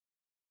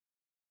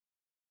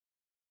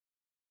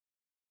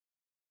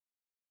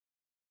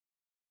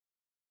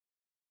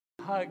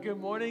Good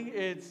morning.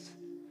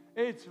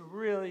 It's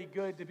really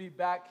good to be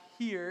back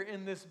here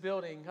in this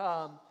building.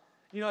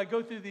 I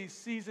go through these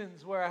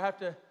seasons where I have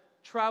to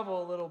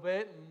travel a little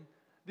bit, and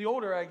the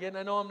older I get, and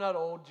I know I'm not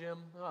old, Jim,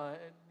 and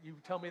you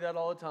tell me that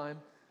all the time,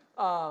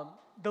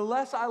 the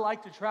less I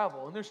like to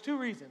travel. And there's two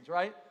reasons,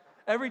 right?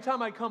 Every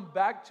time I come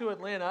back to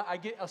Atlanta, I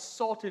get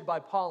assaulted by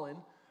pollen.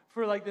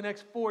 For like the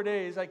next 4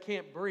 days, I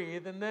can't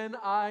breathe, and then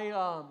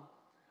I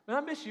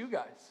miss you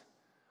guys.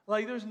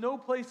 Like, there's no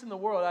place in the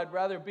world I'd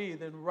rather be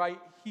than right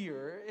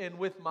here and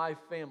with my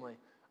family.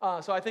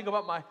 So I think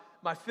about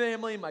my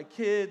family, my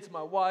kids,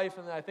 my wife,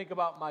 and then I think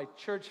about my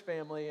church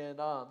family, and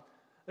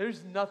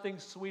there's nothing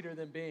sweeter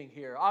than being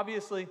here.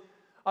 Obviously,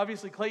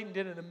 Clayton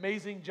did an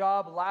amazing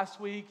job last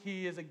week.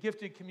 He is a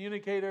gifted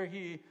communicator.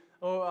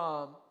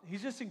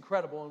 He's just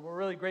incredible, and we're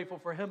really grateful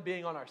for him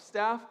being on our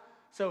staff.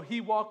 So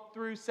he walked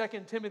through 2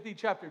 Timothy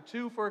chapter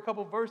 2 for a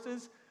couple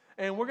verses,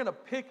 and we're going to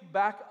pick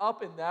back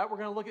up in that. We're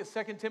going to look at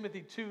 2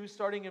 Timothy 2,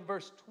 starting in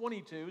verse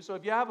 22. So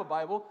if you have a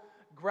Bible,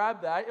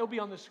 grab that. It'll be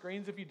on the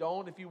screens if you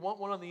don't. If you want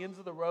one on the ends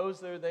of the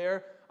rows, they're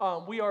there.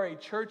 We are a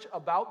church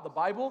about the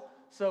Bible,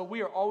 so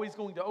we are always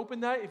going to open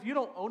that. If you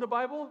don't own a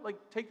Bible,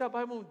 take that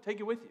Bible and take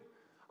it with you.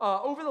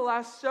 Over the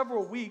last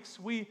several weeks,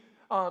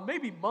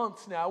 maybe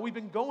months now, we've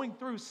been going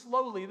through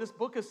slowly this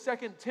book of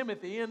 2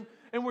 Timothy, and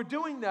we're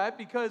doing that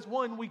because,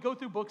 one, we go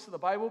through books of the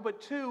Bible,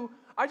 but two,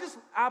 I just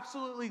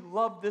absolutely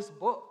love this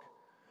book.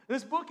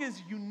 This book is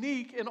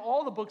unique in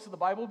all the books of the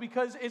Bible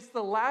because it's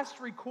the last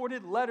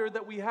recorded letter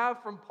that we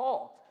have from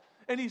Paul.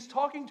 And he's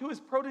talking to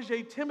his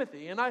protege,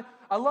 Timothy. And I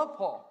love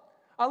Paul.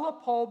 I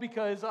love Paul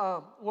because,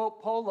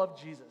 Paul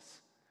loved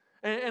Jesus.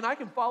 And I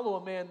can follow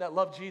a man that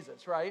loved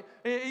Jesus, right?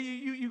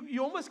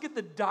 You almost get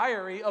the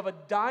diary of a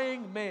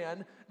dying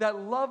man that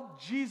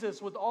loved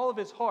Jesus with all of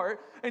his heart,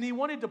 and he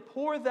wanted to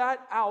pour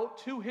that out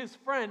to his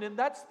friend, and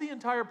that's the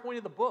entire point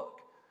of the book.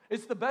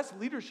 It's the best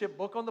leadership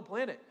book on the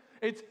planet.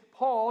 It's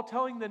Paul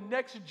telling the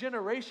next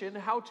generation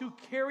how to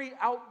carry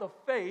out the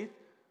faith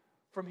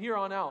from here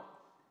on out.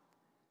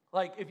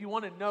 Like, if you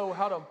want to know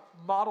how to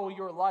model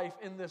your life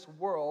in this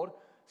world,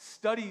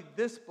 study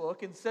this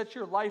book and set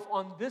your life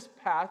on this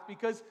path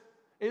because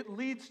it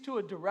leads to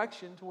a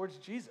direction towards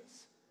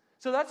Jesus.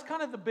 So that's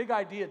kind of the big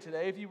idea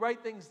today. If you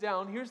write things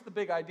down, here's the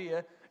big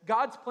idea.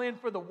 God's plan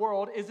for the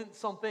world isn't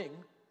something,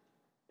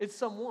 it's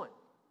someone.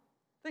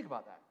 Think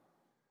about that.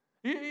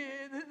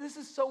 This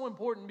is so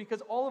important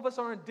because all of us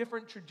are on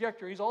different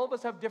trajectories. All of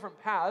us have different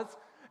paths.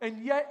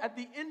 And yet, at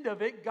the end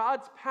of it,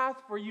 God's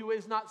path for you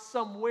is not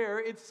somewhere.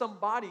 It's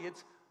somebody.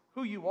 It's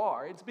who you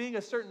are. It's being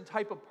a certain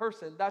type of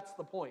person. That's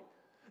the point.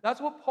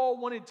 That's what Paul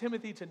wanted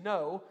Timothy to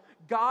know.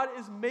 God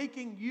is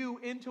making you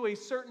into a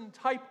certain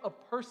type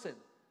of person,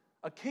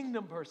 a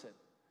kingdom person,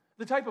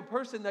 the type of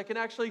person that can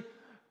actually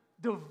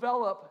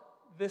develop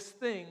this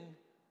thing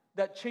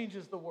that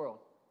changes the world.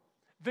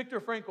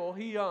 Viktor Frankl,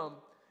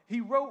 he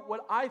wrote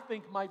what I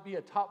think might be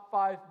a top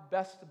 5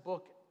 best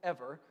book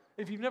ever.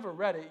 If you've never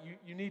read it,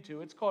 you need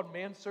to. It's called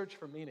Man's Search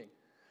for Meaning.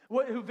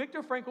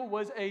 Viktor Frankl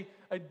was a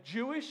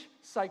Jewish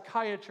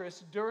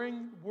psychiatrist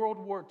during World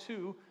War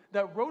II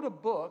that wrote a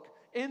book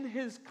in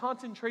his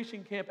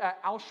concentration camp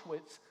at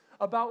Auschwitz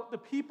about the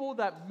people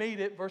that made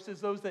it versus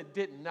those that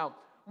didn't. Now,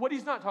 what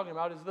he's not talking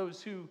about is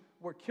those who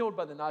were killed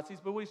by the Nazis,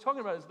 but what he's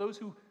talking about is those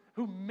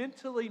who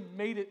mentally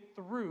made it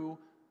through.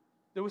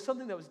 There was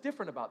something that was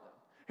different about them.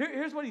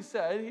 Here's what he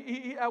said.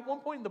 He, at one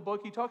point in the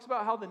book, he talks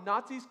about how the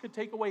Nazis could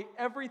take away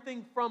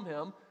everything from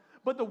him,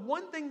 but the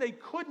one thing they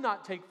could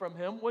not take from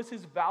him was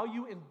his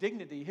value and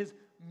dignity, his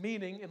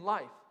meaning in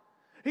life.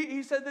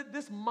 He said that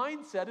this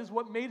mindset is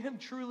what made him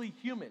truly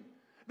human,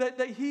 that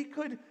he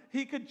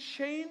could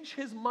change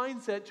his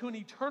mindset to an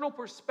eternal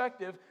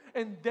perspective,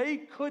 and they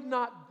could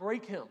not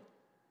break him.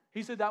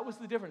 He said that was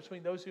the difference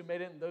between those who made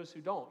it and those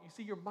who don't. You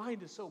see, your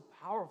mind is so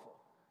powerful.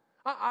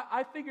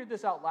 I figured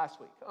this out last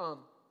week.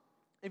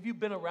 If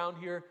you've been around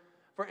here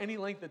for any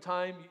length of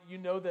time, you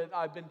know that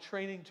I've been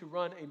training to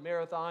run a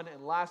marathon,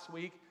 and last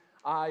week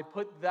I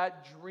put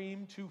that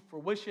dream to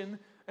fruition,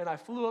 and I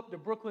flew up to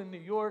Brooklyn, New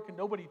York, and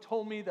nobody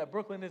told me that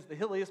Brooklyn is the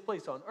hilliest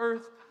place on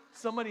earth.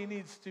 Somebody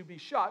needs to be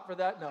shot for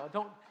that. No,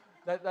 don't.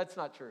 That's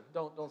not true.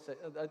 Don't say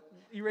that.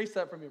 Erase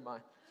that from your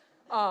mind.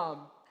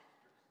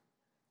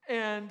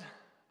 And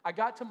I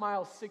got to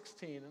mile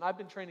 16, and I've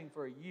been training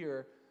for a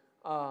year,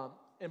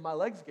 and my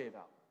legs gave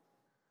out.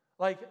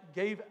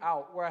 Gave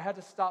out, where I had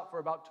to stop for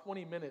about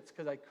 20 minutes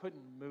because I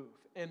couldn't move.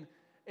 And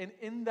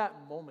in that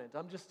moment,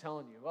 I'm just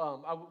telling you,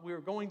 we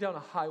were going down a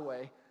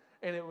highway,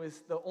 and it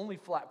was the only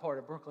flat part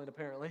of Brooklyn,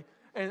 apparently,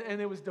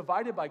 and it was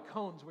divided by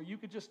cones where you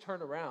could just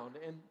turn around,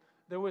 and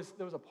there was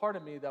a part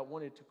of me that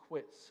wanted to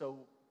quit so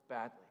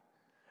badly.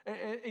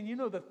 And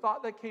the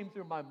thought that came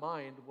through my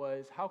mind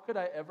was, how could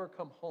I ever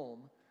come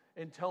home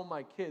and tell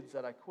my kids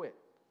that I quit?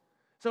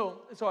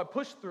 So I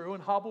pushed through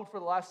and hobbled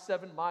for the last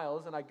 7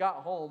 miles, and I got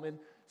home and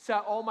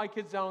sat all my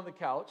kids down on the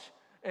couch,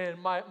 and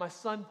my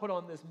son put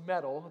on this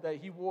medal that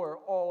he wore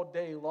all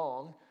day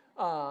long,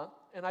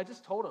 and I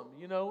just told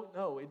him,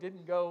 no, it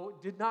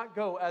did not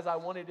go as I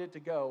wanted it to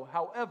go.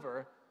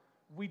 However,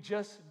 we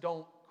just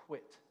don't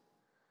quit.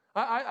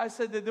 I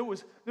said that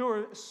there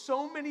were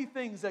so many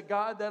things that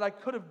I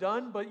could have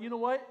done, but you know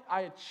what?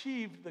 I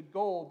achieved the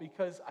goal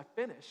because I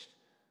finished.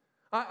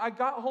 I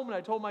got home and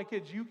I told my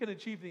kids, you can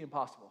achieve the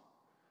impossible.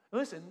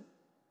 Listen,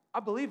 I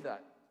believe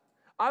that.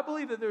 I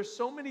believe that there's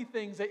so many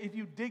things that if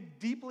you dig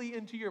deeply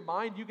into your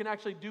mind, you can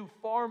actually do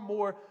far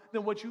more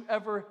than what you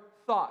ever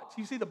thought.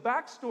 You see, the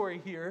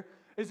backstory here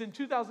is in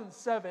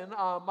 2007,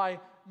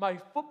 my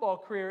football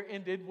career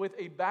ended with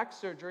a back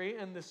surgery,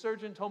 and the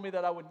surgeon told me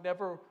that I would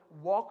never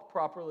walk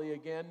properly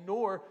again,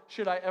 nor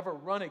should I ever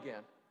run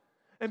again.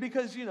 And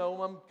because,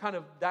 I'm kind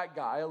of that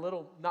guy, a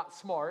little not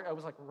smart, I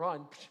was like,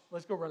 run,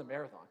 let's go run a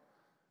marathon,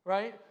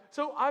 right?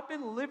 So I've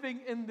been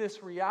living in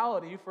this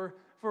reality for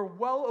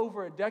well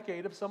over a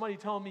decade of somebody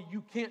telling me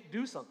you can't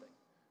do something,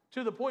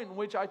 to the point in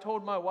which I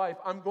told my wife,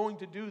 I'm going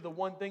to do the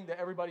one thing that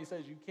everybody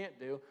says you can't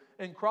do.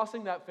 And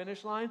crossing that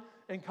finish line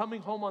and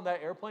coming home on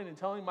that airplane and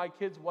telling my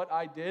kids what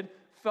I did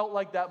felt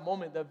like that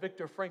moment that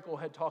Viktor Frankl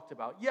had talked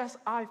about. Yes,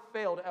 I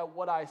failed at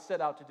what I set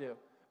out to do,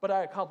 but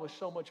I accomplished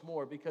so much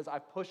more because I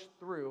pushed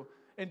through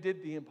and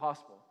did the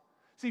impossible.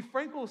 See,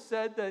 Frankl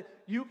said that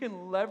you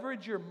can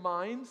leverage your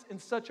minds in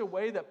such a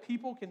way that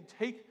people can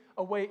take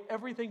away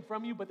everything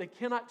from you, but they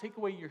cannot take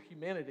away your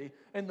humanity.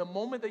 And the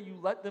moment that you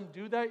let them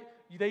do that,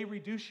 they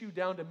reduce you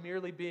down to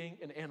merely being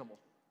an animal.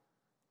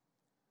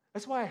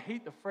 That's why I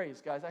hate the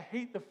phrase, guys. I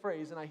hate the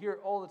phrase, and I hear it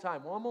all the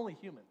time. Well, I'm only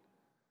human.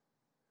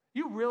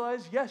 You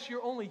realize, yes,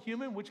 you're only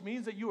human, which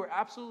means that you are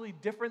absolutely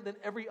different than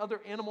every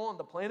other animal on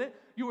the planet.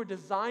 You were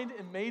designed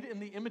and made in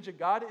the image of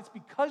God. It's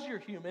because you're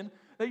human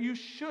that you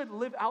should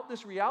live out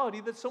this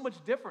reality that's so much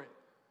different.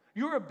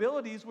 Your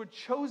abilities were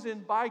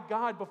chosen by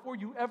God before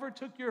you ever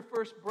took your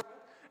first breath,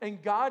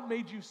 and God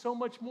made you so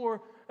much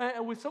more,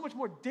 with so much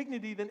more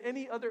dignity than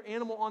any other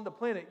animal on the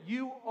planet.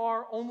 You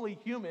are only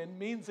human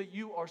means that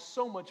you are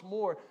so much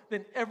more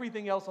than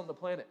everything else on the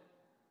planet.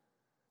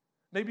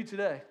 Maybe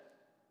today,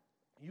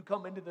 you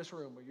come into this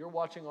room or you're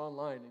watching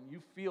online and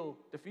you feel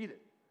defeated.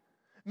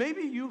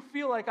 Maybe you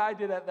feel like I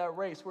did at that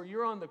race where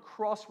you're on the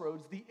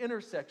crossroads, the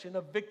intersection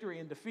of victory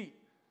and defeat.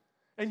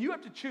 And you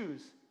have to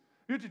choose.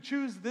 You have to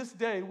choose this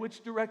day,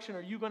 which direction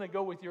are you going to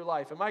go with your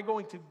life? Am I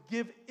going to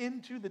give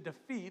into the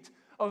defeat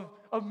of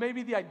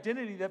maybe the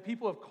identity that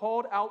people have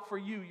called out for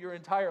you your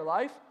entire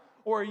life?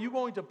 Or are you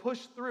going to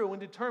push through and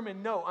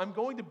determine, no, I'm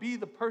going to be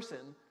the person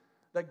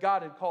that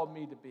God had called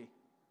me to be?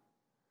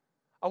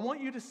 I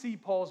want you to see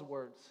Paul's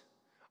words.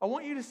 I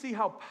want you to see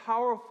how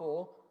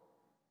powerful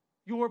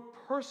your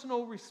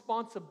personal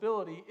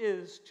responsibility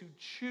is to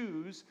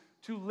choose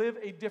to live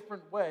a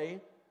different way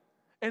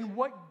and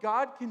what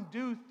God can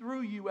do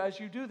through you as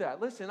you do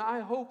that. Listen, I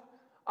hope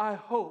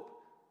that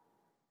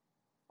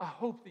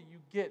you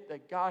get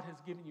that God has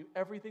given you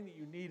everything that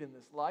you need in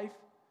this life,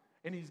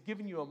 and He's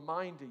given you a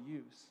mind to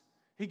use.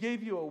 He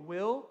gave you a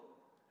will,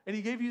 and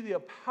He gave you the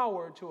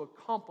power to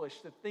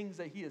accomplish the things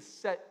that He has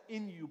set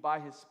in you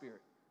by His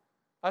Spirit.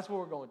 That's where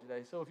we're going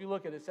today. So if you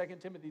look at it, 2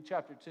 Timothy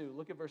chapter 2,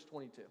 look at verse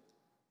 22.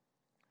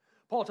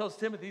 Paul tells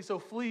Timothy, so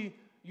flee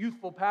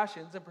youthful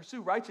passions and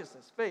pursue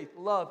righteousness, faith,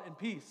 love, and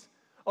peace,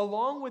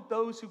 along with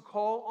those who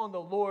call on the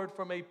Lord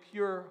from a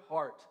pure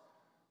heart.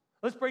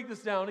 Let's break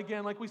this down.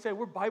 Again, like we say,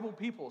 we're Bible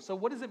people. So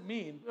what does it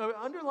mean?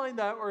 Underline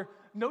that or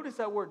notice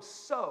that word,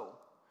 so.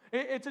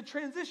 It's a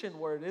transition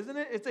word, isn't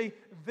it? It's a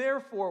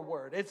therefore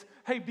word. It's,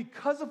 hey,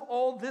 because of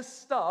all this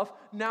stuff,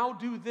 now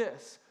do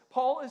this.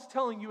 Paul is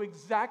telling you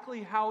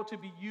exactly how to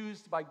be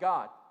used by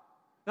God.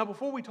 Now,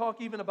 before we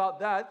talk even about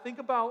that, think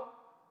about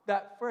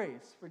that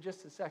phrase for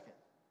just a second.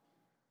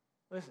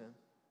 Listen,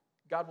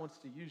 God wants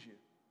to use you.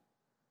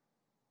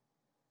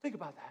 Think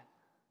about that.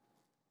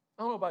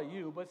 I don't know about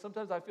you, but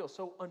sometimes I feel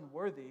so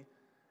unworthy.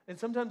 And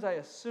sometimes I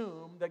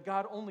assume that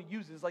God only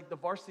uses like the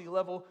varsity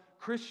level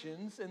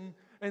Christians and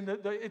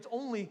it's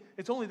only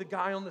the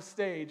guy on the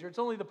stage, or it's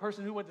only the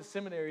person who went to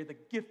seminary, the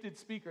gifted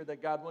speaker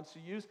that God wants to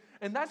use.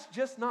 And that's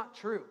just not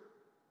true.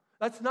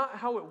 That's not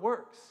how it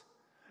works.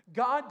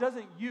 God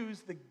doesn't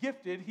use the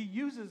gifted. He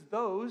uses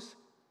those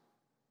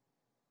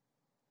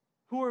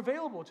who are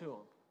available to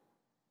Him.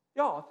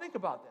 Y'all, think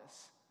about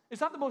this.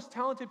 It's not the most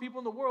talented people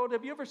in the world.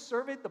 Have you ever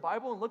surveyed the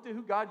Bible and looked at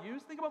who God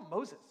used? Think about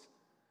Moses.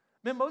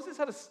 Man, Moses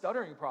had a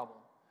stuttering problem.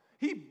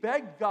 He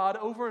begged God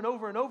over and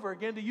over and over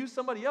again to use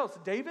somebody else.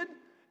 David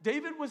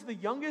was the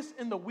youngest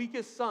and the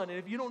weakest son. And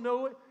if you don't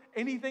know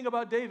anything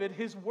about David,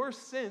 his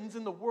worst sins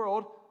in the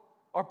world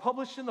are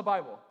published in the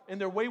Bible. And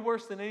they're way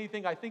worse than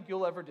anything I think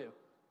you'll ever do.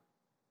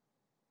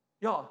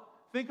 Y'all,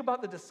 think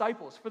about the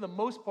disciples. For the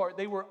most part,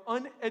 they were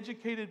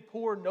uneducated,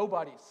 poor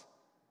nobodies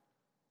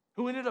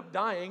who ended up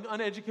dying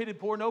uneducated,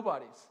 poor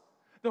nobodies.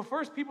 The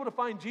first people to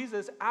find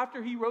Jesus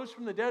after He rose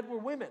from the dead were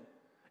women,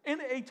 in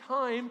a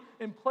time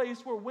and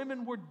place where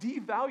women were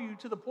devalued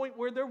to the point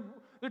where their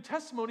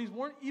testimonies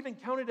weren't even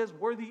counted as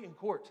worthy in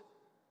court.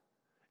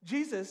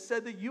 Jesus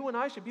said that you and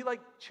I should be like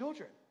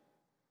children.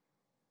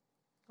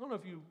 I don't know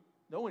if you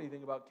know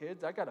anything about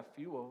kids. I got a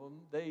few of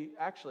them. They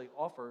actually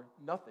offer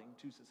nothing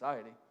to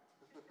society.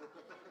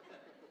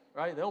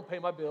 Right? They don't pay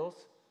my bills.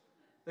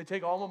 They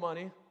take all my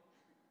money.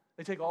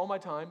 They take all my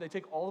time. They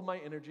take all of my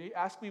energy.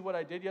 Ask me what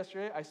I did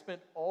yesterday. I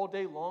spent all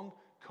day long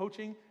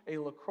coaching a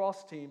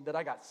lacrosse team that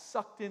I got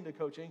sucked into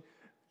coaching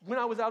when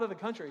I was out of the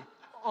country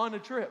on a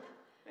trip.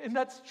 And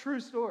that's a true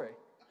story.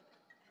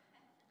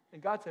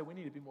 And God said, we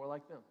need to be more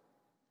like them.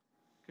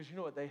 Because you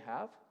know what they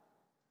have?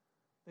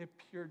 They have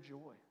pure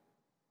joy.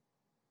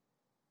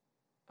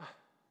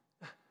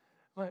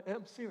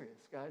 I'm serious,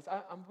 guys.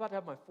 I'm about to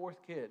have my fourth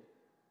kid.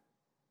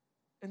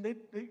 And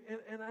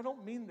and I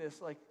don't mean this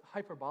like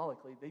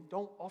hyperbolically. They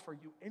don't offer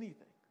you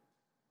anything.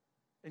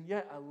 And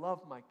yet I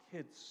love my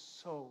kids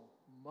so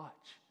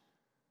much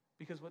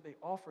because what they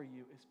offer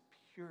you is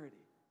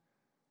purity.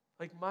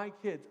 Like my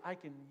kids, I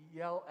can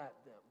yell at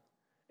them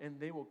and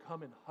they will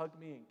come and hug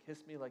me and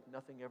kiss me like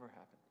nothing ever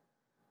happened.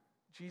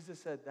 Jesus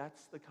said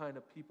that's the kind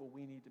of people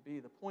we need to be.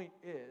 The point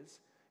is,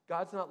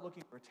 God's not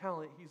looking for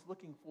talent. He's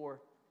looking for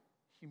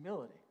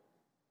humility.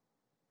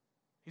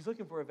 He's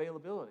looking for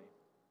availability.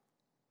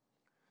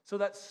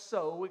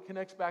 So it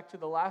connects back to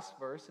the last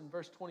verse in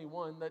verse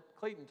 21 that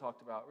Clayton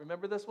talked about.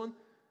 Remember this one?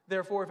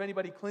 Therefore, if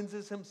anybody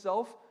cleanses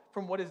himself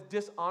from what is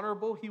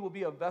dishonorable, he will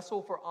be a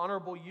vessel for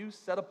honorable use,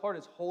 set apart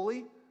as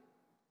holy,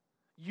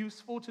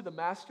 useful to the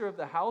master of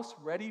the house,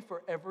 ready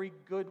for every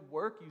good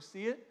work. You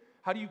see it?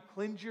 How do you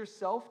cleanse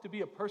yourself to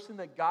be a person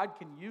that God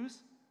can use?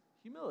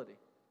 Humility.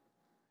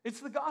 It's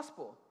the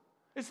gospel.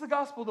 It's the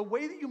gospel. The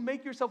way that you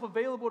make yourself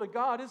available to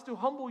God is to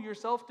humble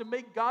yourself to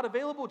make God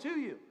available to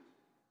you.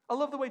 I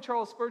love the way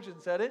Charles Spurgeon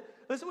said it.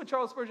 Listen to what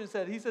Charles Spurgeon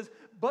said. He says,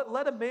 but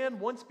let a man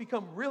once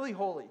become really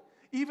holy,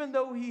 even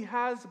though he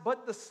has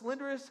but the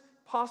slenderest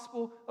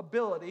possible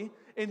ability,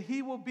 and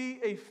he will be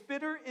a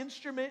fitter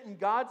instrument in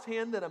God's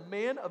hand than a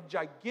man of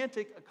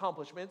gigantic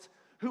accomplishments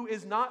who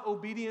is not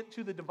obedient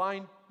to the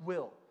divine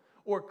will,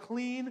 or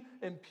clean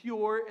and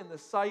pure in the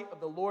sight of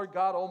the Lord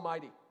God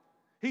Almighty.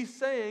 He's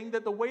saying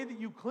that the way that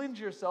you cleanse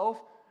yourself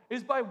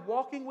is by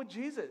walking with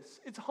Jesus.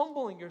 It's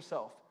humbling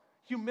yourself.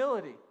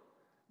 Humility.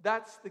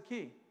 That's the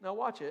key. Now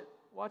watch it.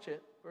 Watch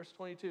it. Verse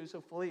 22.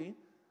 So flee.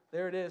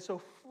 There it is.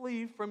 So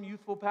flee from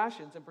youthful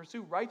passions and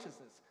pursue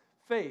righteousness,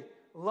 faith,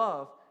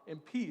 love,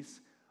 and peace,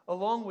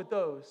 along with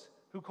those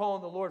who call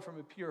on the Lord from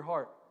a pure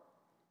heart.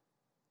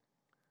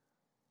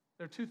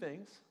 There are two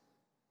things.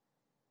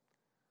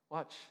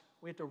 Watch.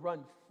 We have to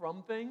run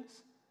from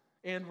things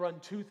and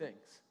run to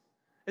things.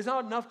 It's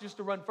not enough just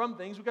to run from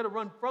things. We've got to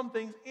run from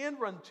things and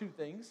run to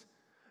things.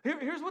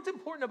 Here's what's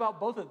important about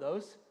both of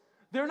those.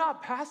 They're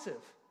not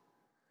passive.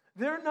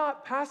 They're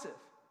not passive.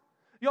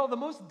 Y'all, the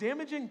most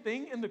damaging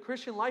thing in the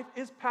Christian life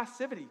is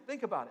passivity.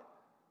 Think about it.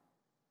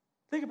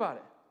 Think about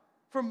it.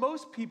 For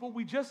most people,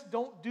 we just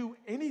don't do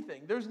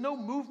anything. There's no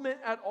movement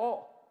at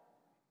all.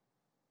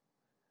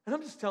 And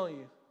I'm just telling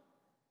you,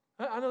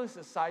 I know this is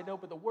a side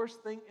note, but the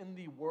worst thing in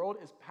the world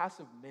is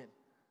passive men.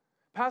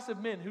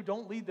 Passive men who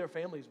don't lead their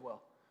families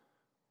well,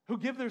 who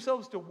give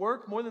themselves to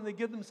work more than they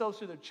give themselves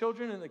to their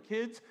children and their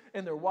kids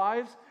and their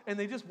wives, and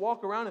they just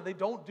walk around and they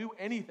don't do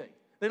anything.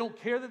 They don't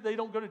care that they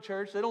don't go to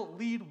church. They don't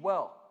lead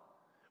well.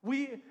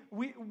 We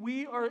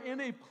are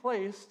in a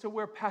place to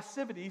where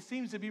passivity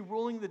seems to be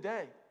ruling the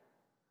day.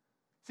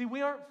 See,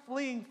 we aren't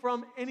fleeing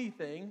from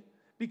anything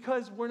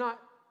because we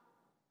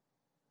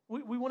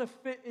want to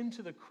fit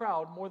into the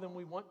crowd more than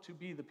we want to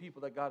be the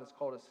people that God has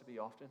called us to be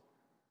often.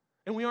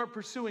 And we aren't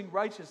pursuing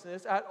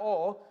righteousness at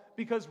all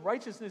because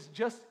righteousness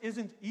just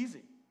isn't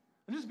easy.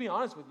 And just be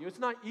honest with you, it's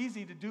not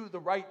easy to do the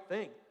right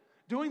thing.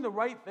 Doing the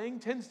right thing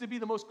tends to be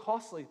the most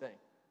costly thing.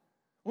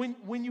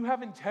 When you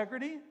have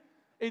integrity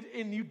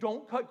and you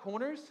don't cut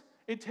corners,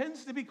 it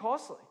tends to be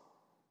costly.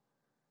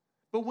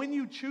 But when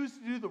you choose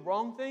to do the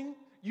wrong thing,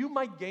 you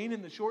might gain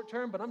in the short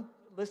term, but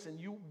listen,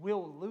 you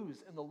will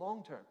lose in the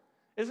long term.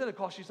 It's going to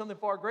cost you something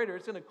far greater.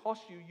 It's going to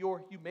cost you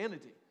your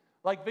humanity.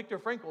 Like Viktor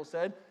Frankl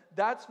said,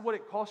 that's what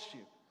it costs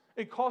you.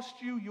 It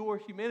costs you your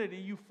humanity.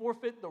 You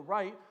forfeit the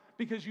right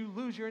because you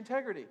lose your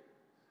integrity.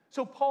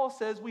 So Paul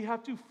says we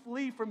have to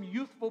flee from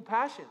youthful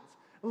passions.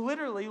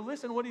 Literally,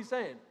 listen to what he's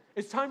saying.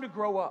 It's time to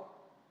grow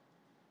up,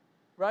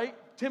 right?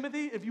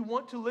 Timothy, if you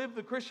want to live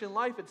the Christian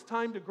life, it's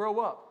time to grow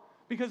up.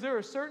 Because there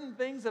are certain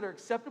things that are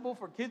acceptable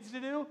for kids to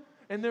do,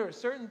 and there are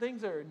certain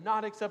things that are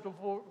not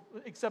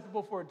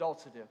acceptable for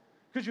adults to do.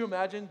 Could you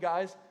imagine,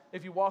 guys,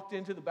 if you walked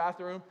into the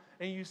bathroom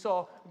and you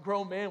saw a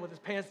grown man with his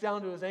pants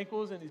down to his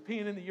ankles and he's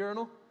peeing in the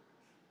urinal?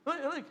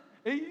 Like,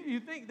 you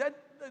think that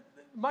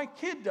my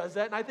kid does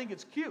that, and I think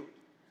it's cute.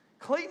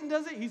 Clayton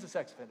does it, he's a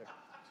sex offender.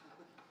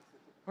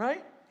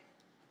 Right?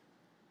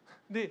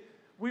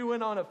 We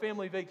went on a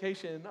family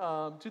vacation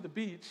to the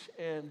beach,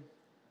 and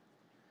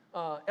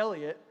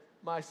Elliot,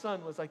 my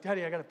son, was like,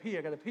 Daddy, I got to pee.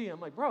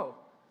 I'm like, bro,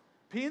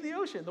 pee in the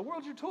ocean. The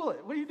world's your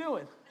toilet. What are you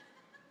doing?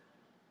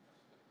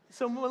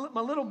 So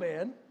my little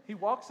man, he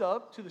walks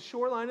up to the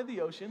shoreline of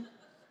the ocean,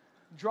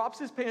 drops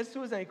his pants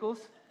to his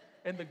ankles,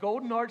 and the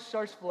golden arch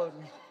starts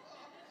floating.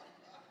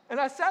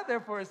 And I sat there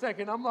for a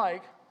second. I'm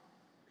like,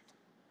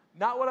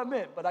 not what I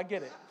meant, but I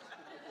get it.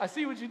 I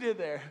see what you did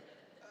there.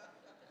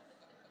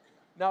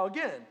 Now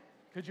again,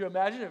 could you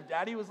imagine if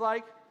Daddy was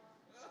like,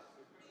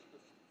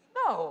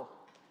 no.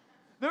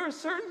 There are are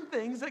certain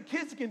things that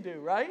kids can do,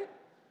 right?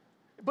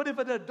 But if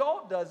an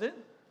adult does it,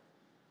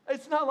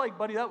 it's not like,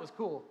 buddy, that was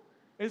cool.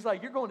 It's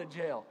like, you're going to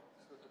jail,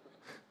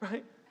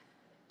 right?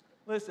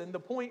 Listen, the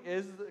point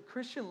is that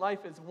Christian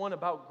life is one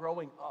about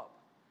growing up.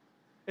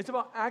 It's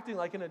about acting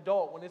like an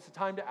adult when it's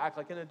time to act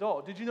like an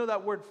adult. Did you know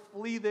that word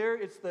flee there?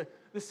 It's the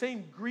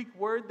same Greek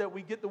word that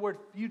we get the word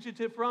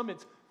fugitive from.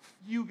 It's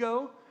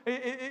fugo.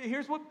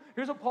 Here's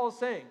what Paul's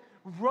saying.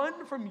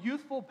 Run from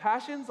youthful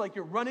passions like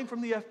you're running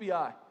from the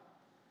FBI.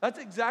 That's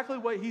exactly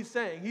what he's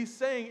saying. He's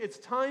saying it's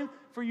time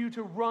for you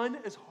to run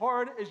as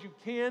hard as you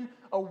can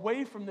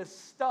away from this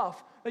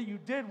stuff that you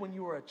did when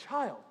you were a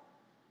child.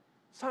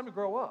 It's time to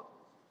grow up.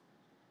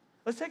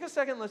 Let's take a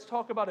second, let's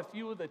talk about a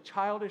few of the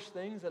childish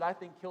things that I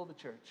think kill the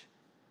church.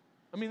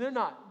 I mean, they're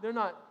not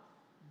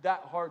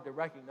that hard to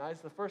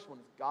recognize. The first one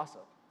is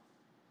gossip.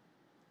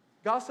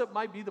 Gossip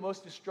might be the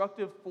most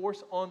destructive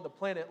force on the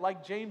planet.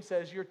 Like James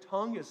says, your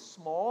tongue is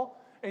small,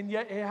 and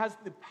yet it has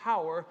the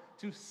power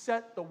to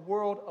set the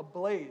world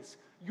ablaze.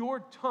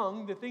 Your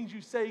tongue, the things you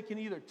say, can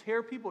either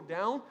tear people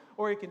down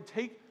or it can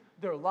take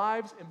their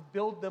lives and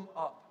build them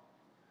up.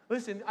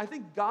 Listen, I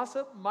think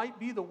gossip might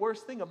be the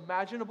worst thing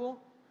imaginable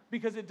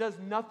because it does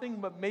nothing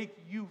but make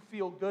you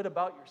feel good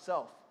about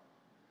yourself.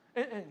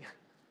 And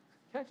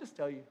can I just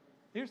tell you,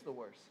 here's the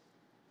worst.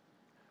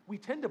 We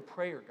tend to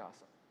prayer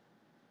gossip.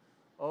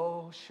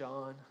 Oh,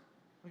 Sean,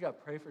 we got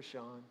to pray for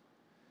Sean.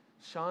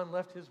 Sean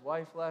left his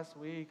wife last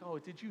week. Oh,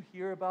 did you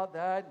hear about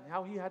that and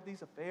how he had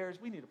these affairs?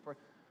 We need to pray.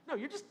 No,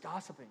 you're just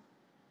gossiping,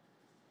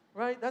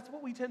 right? That's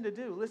what we tend to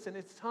do. Listen,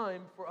 it's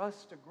time for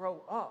us to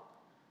grow up.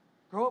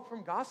 Grow up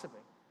from gossiping.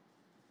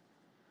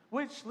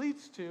 Which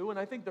leads to, and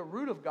I think the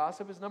root of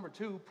gossip is number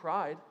 2,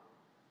 pride.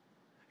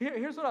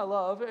 Here's what I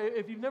love.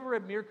 If you've never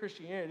read Mere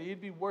Christianity,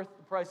 it'd be worth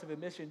the price of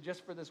admission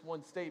just for this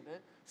one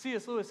statement.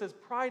 C.S. Lewis says,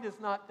 pride is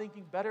not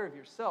thinking better of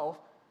yourself.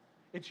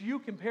 It's you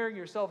comparing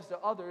yourselves to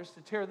others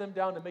to tear them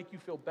down to make you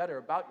feel better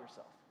about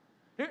yourself.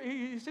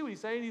 You see what he's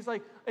saying? He's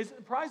like,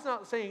 pride's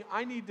not saying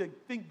I need to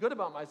think good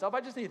about myself. I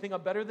just need to think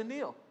I'm better than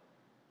Neil.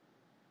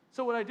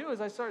 So what I do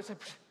is I start saying,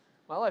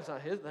 my life's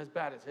not as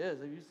bad as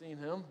his. Have you seen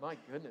him? My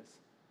goodness.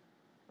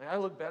 I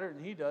look better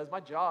than he does. My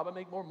job, I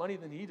make more money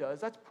than he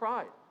does. That's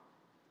pride.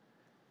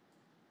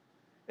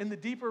 And the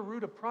deeper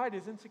root of pride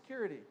is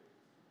insecurity.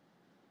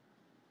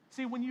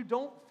 See, when you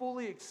don't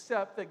fully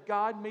accept that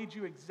God made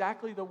you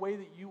exactly the way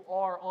that you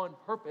are on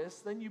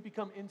purpose, then you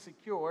become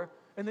insecure,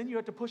 and then you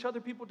have to push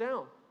other people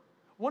down.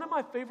 One of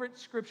my favorite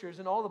scriptures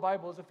in all the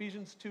Bible is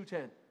Ephesians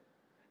 2:10.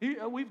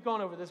 We've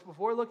gone over this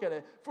before. Look at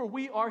it. For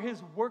we are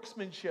his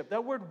workmanship.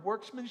 That word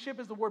workmanship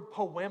is the word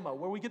poema,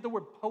 where we get the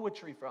word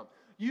poetry from.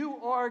 You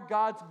are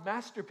God's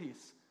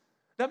masterpiece.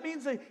 That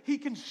means that he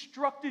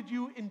constructed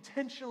you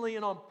intentionally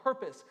and on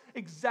purpose,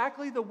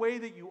 exactly the way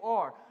that you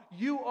are.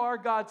 You are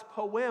God's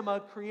poema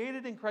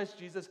created in Christ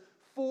Jesus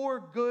for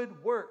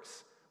good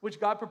works, which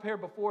God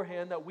prepared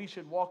beforehand that we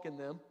should walk in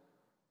them.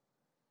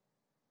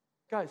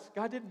 Guys,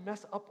 God didn't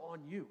mess up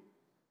on you.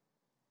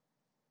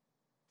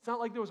 It's not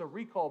like there was a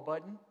recall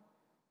button.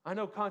 I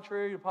know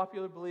contrary to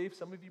popular belief,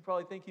 some of you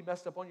probably think he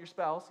messed up on your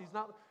spouse. He's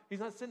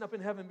not sitting up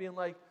in heaven being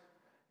like,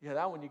 yeah,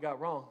 that one you got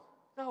wrong.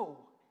 No.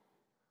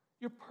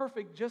 You're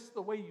perfect just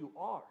the way you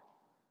are.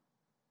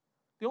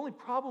 The only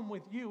problem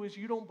with you is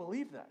you don't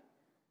believe that.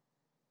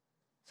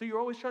 So you're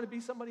always trying to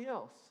be somebody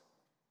else.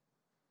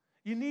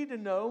 You need to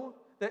know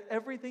that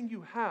everything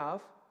you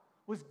have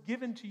was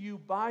given to you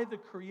by the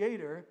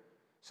Creator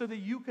so that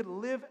you could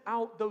live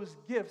out those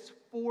gifts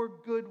for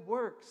good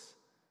works.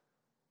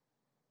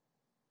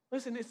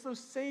 Listen, it's those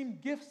same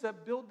gifts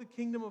that build the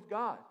kingdom of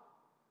God.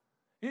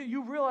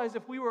 You realize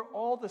if we were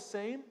all the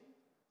same,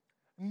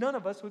 none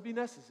of us would be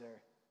necessary.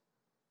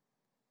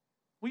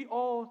 We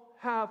all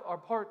have our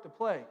part to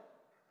play.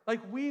 Like,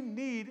 we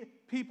need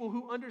people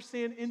who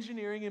understand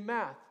engineering and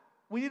math.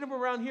 We need them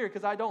around here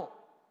because I don't,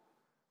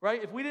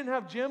 right? If we didn't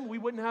have Jim, we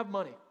wouldn't have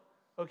money,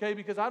 okay?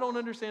 Because I don't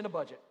understand a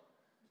budget.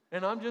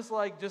 And I'm just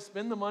like, just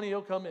spend the money,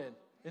 it'll come in.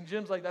 And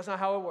Jim's like, that's not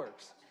how it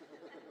works,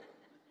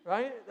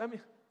 right? I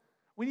mean,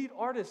 we need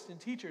artists and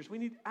teachers. We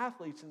need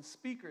athletes and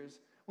speakers.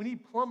 We need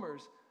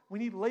plumbers. We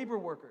need labor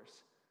workers.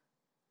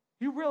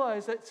 You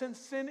realize that since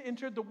sin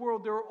entered the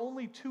world, there are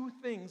only 2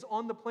 things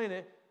on the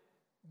planet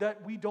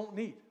that we don't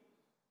need.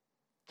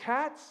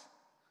 Cats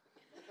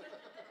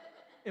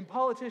and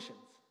politicians.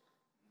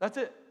 That's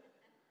it.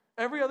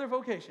 Every other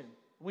vocation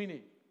we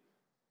need.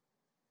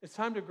 It's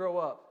time to grow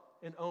up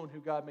and own who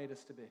God made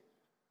us to be.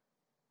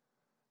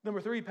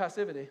 Number 3,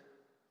 passivity.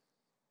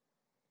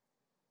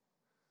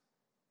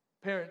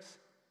 Parents,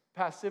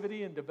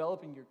 passivity in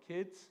developing your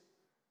kids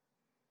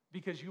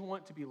because you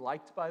want to be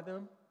liked by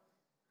them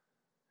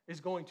is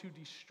going to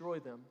destroy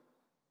them.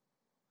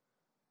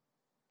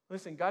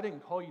 Listen, God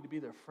didn't call you to be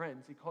their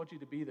friends. He called you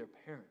to be their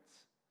parents.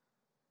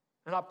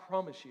 And I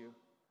promise you,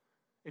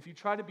 if you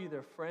try to be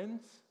their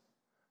friends,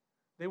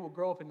 they will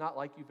grow up and not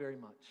like you very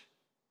much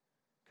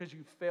because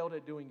you failed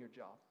at doing your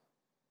job.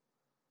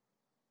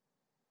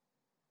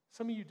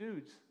 Some of you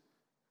dudes,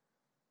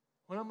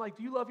 when I'm like,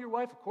 do you love your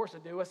wife? Of course I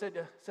do. I said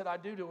I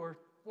do to her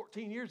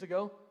 14 years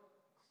ago.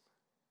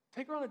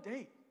 Take her on a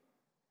date.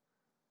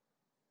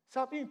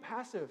 Stop being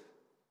passive.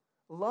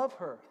 Love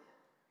her.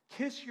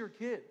 Kiss your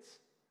kids.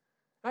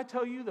 I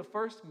tell you, the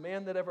first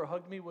man that ever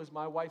hugged me was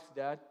my wife's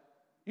dad.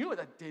 You know what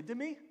that did to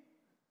me?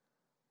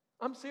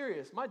 I'm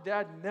serious. My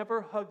dad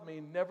never hugged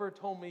me, never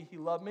told me he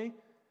loved me.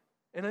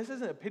 And this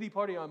isn't a pity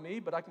party on me,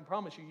 but I can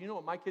promise you, you know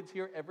what my kids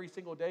hear every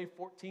single day,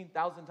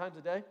 14,000 times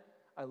a day?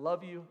 I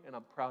love you and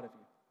I'm proud of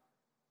you.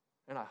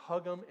 And I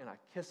hug them and I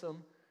kiss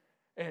them.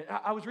 And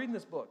I was reading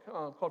this book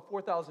called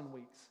 4,000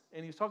 Weeks,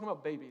 and he was talking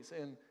about babies.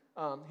 And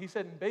he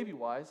said in Baby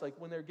Wise, like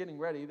when they're getting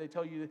ready, they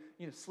tell you,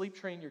 sleep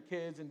train your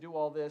kids and do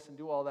all this and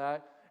do all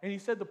that. And he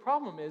said the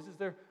problem is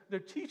they're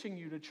teaching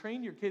you to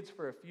train your kids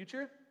for a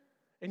future,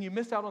 and you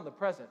miss out on the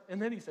present.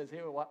 And then he says,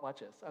 hey, watch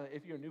this.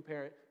 If you're a new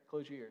parent,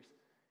 close your ears.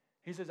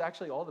 He says,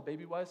 actually, all the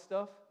Baby Wise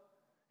stuff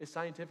is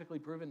scientifically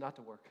proven not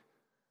to work.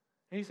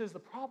 And he says the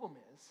problem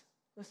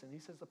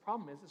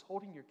is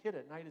holding your kid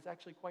at night is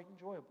actually quite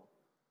enjoyable.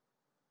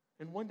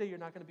 And one day you're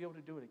not going to be able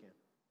to do it again.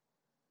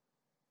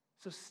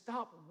 So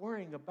stop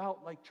worrying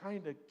about like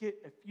trying to get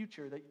a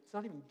future that it's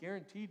not even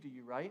guaranteed to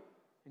you, right?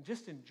 And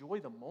just enjoy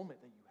the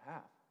moment that you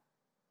have.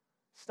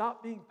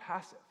 Stop being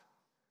passive.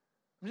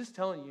 I'm just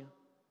telling you,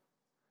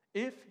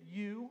 if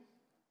you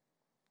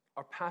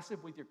are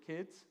passive with your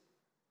kids,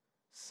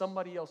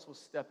 somebody else will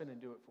step in and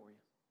do it for you.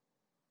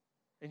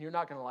 And you're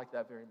not going to like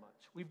that very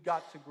much. We've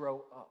got to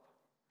grow up.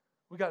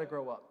 We got to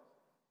grow up.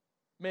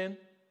 Men,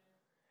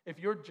 if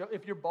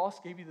your boss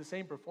gave you the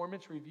same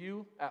performance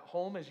review at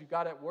home as you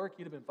got at work,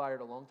 you'd have been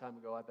fired a long time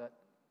ago, I bet.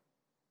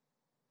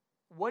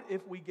 What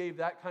if we gave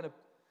that kind of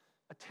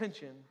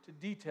attention to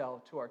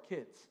detail to our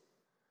kids?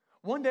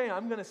 One day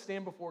I'm going to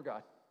stand before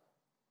God.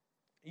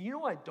 And you know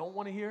what I don't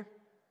want to hear?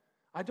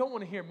 I don't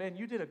want to hear, man,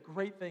 you did a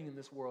great thing in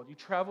this world. You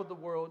traveled the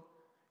world.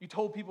 You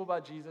told people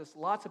about Jesus.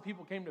 Lots of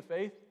people came to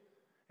faith.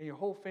 And your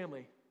whole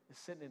family is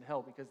sitting in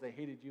hell because they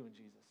hated you and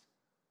Jesus.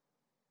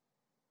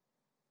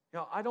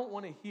 I don't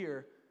want to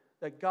hear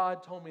that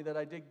God told me that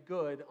I did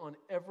good on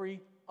every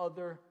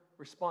other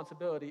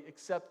responsibility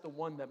except the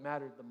one that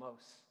mattered the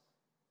most.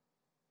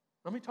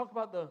 Let me talk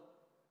about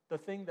the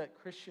thing that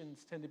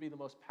Christians tend to be the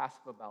most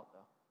passive about, though.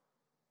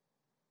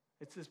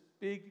 It's this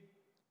big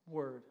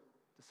word,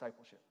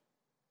 discipleship.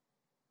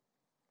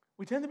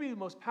 We tend to be the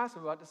most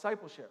passive about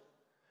discipleship.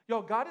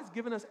 God has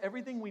given us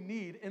everything we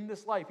need in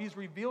this life. He's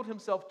revealed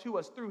himself to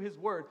us through his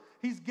word.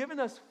 He's given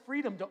us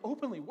freedom to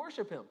openly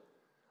worship him.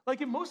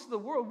 Like in most of the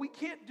world, we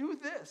can't do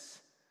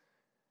this.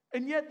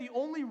 And yet the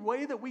only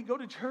way that we go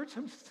to church,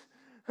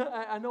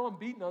 I know I'm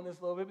beating on this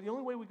a little bit, but the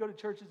only way we go to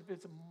church is if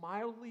it's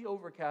mildly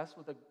overcast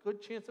with a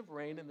good chance of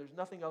rain and there's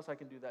nothing else I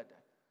can do that day.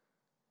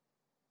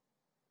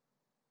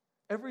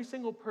 Every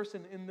single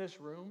person in this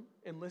room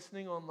and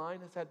listening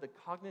online has had the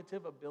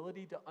cognitive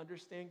ability to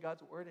understand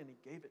God's word, and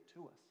he gave it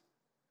to us.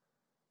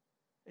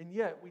 And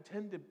yet we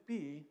tend to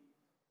be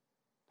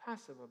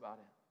passive about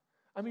it.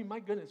 I mean, my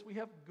goodness, we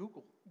have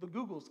Google. The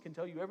Googles can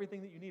tell you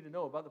everything that you need to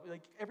know about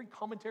every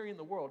commentary in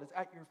the world is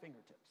at your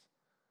fingertips.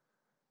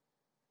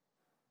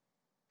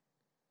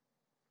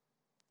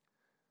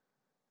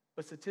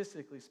 But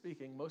statistically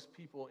speaking, most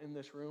people in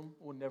this room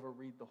will never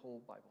read the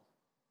whole Bible.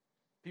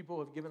 People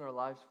have given our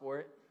lives for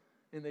it,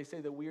 and they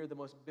say that we are the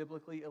most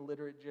biblically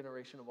illiterate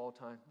generation of all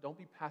time. Don't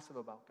be passive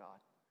about God.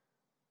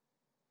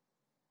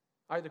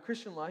 All right, the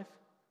Christian life,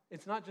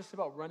 it's not just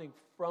about running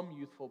from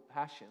youthful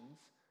passions.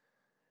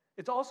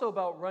 It's also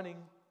about running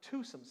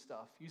to some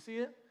stuff. You see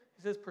it?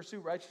 He says, pursue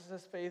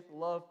righteousness, faith,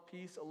 love,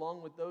 peace,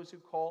 along with those who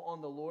call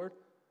on the Lord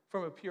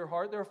from a pure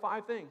heart. There are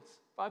 5 things.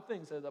 5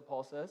 things that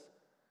Paul says.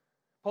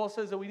 Paul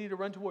says that we need to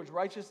run towards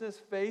righteousness,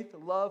 faith,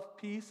 love,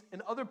 peace,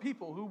 and other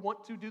people who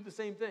want to do the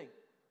same thing.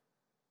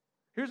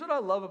 Here's what I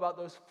love about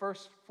those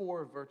first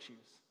 4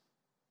 virtues.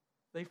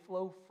 They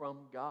flow from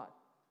God.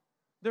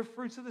 They're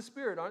fruits of the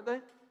Spirit, aren't they?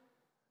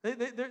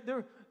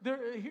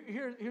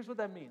 Here's what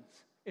that means.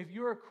 If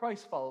you're a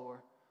Christ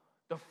follower,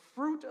 the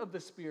fruit of the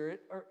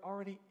Spirit are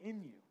already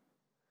in you.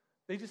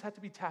 They just have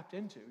to be tapped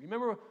into. You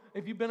remember,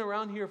 if you've been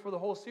around here for the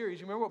whole series,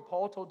 you remember what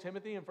Paul told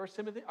Timothy in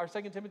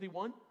 2 Timothy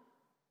 1?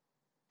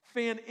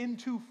 Fan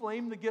into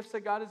flame the gifts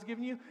that God has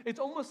given you. It's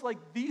almost like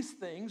these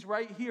things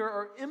right here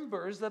are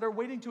embers that are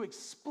waiting to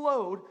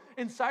explode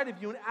inside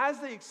of you. And as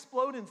they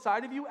explode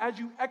inside of you, as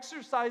you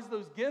exercise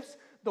those gifts,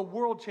 the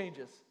world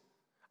changes.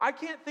 I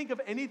can't think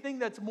of anything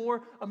that's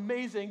more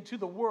amazing to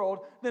the world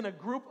than a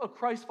group of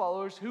Christ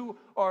followers who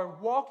are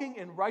walking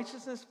in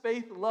righteousness,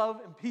 faith, love,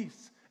 and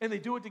peace, and they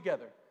do it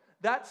together.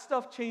 That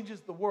stuff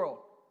changes the world.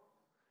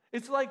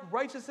 It's like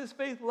righteousness,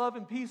 faith, love,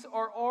 and peace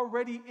are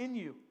already in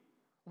you,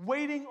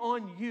 waiting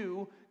on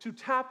you to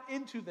tap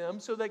into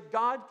them so that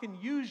God can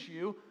use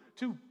you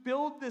to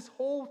build this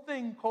whole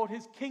thing called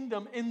his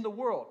kingdom in the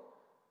world.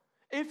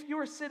 If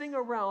you're sitting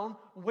around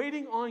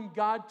waiting on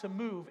God to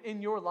move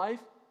in your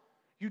life,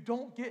 you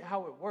don't get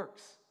how it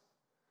works.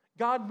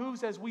 God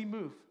moves as we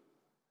move,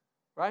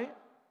 right?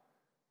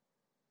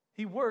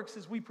 He works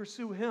as we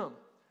pursue him.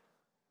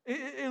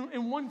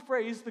 In one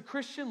phrase, the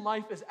Christian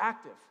life is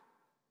active.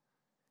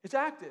 It's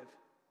active.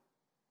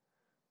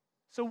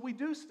 So we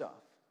do stuff.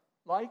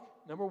 Like,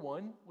 number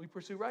one, we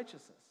pursue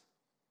righteousness.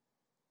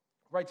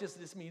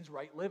 Righteousness means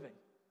right living.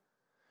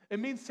 It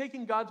means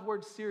taking God's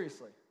word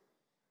seriously.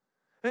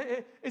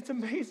 It's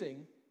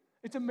amazing.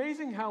 It's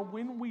amazing how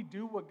when we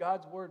do what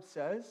God's word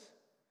says,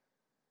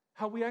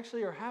 how we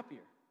actually are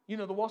happier. You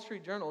know, the Wall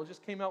Street Journal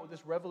just came out with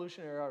this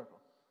revolutionary article.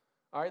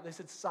 All right, they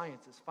said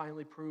science has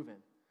finally proven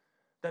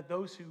that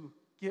those who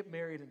get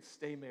married and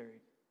stay married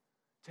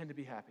tend to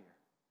be happier.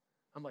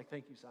 I'm like,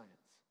 thank you, science.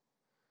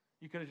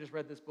 You could have just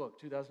read this book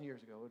 2,000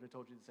 years ago. It would have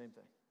told you the same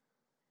thing.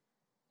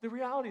 The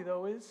reality,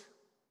 though, is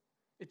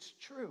it's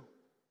true.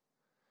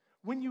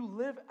 When you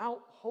live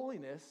out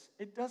holiness,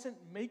 it doesn't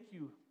make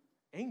you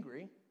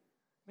angry.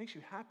 It makes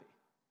you happy.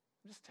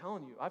 I'm just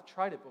telling you, I've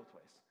tried it both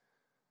ways.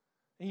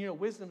 And you know,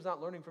 wisdom's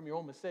not learning from your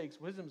own mistakes.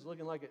 Wisdom's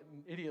looking like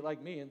an idiot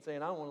like me and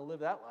saying, I don't want to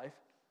live that life.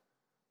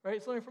 Right?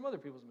 It's learning from other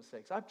people's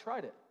mistakes. I've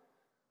tried it.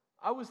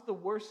 I was the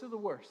worst of the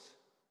worst.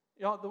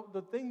 You know,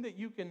 the thing that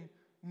you can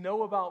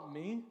know about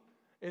me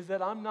is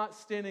that I'm not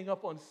standing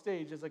up on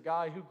stage as a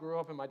guy who grew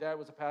up and my dad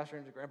was a pastor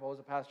and his grandpa was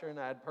a pastor and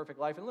I had a perfect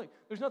life. And look,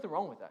 there's nothing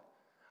wrong with that.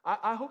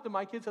 I hope that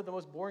my kids have the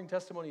most boring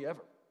testimony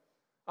ever.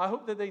 I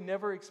hope that they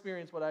never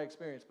experience what I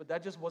experienced, but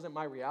that just wasn't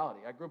my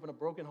reality. I grew up in a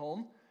broken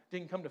home,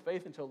 didn't come to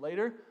faith until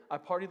later. I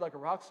partied like a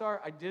rock star.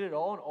 I did it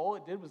all, and all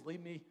it did was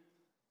leave me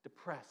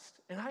depressed.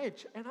 And I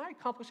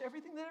accomplished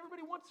everything that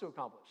everybody wants to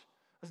accomplish.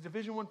 I was a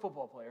Division I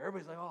football player.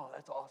 Everybody's like, oh,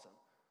 that's awesome.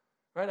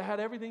 Right? I had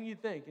everything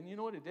you'd think. And you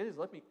know what it did is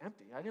left me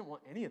empty. I didn't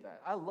want any of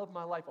that. I loved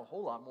my life a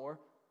whole lot more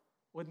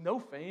with no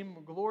fame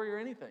or glory or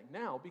anything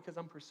now because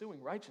I'm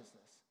pursuing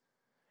righteousness.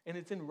 And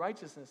it's in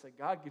righteousness that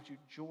God gives you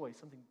joy,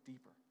 something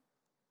deeper.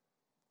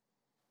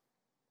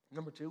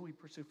 Number two, we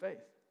pursue faith.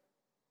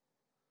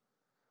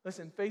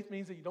 Listen, faith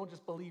means that you don't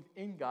just believe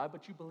in God,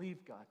 but you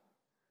believe God.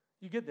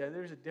 You get that?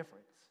 There's a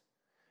difference.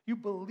 You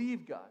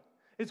believe God.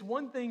 It's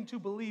one thing to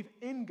believe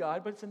in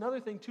God, but it's another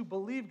thing to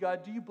believe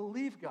God. Do you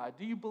believe God?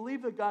 Do you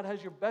believe that God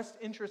has your best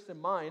interest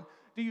in mind?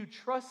 Do you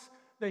trust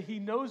that He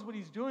knows what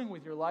He's doing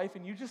with your life,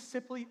 and you just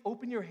simply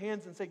open your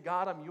hands and say,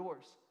 God, I'm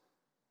yours?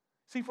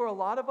 See, for a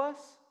lot of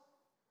us,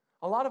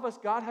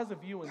 God has a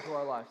view into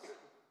our lives.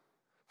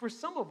 For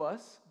some of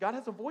us, God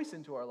has a voice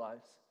into our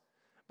lives.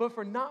 But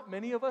for not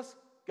many of us,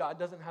 God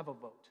doesn't have a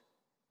vote.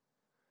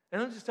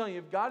 And I'm just telling you,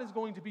 if God is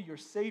going to be your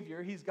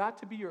Savior, He's got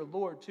to be your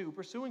Lord too.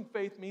 Pursuing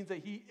faith means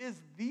that He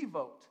is the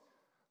vote.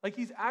 Like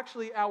He's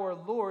actually our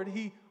Lord.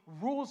 He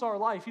rules our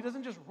life. He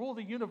doesn't just rule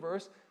the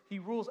universe, He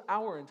rules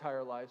our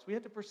entire lives. We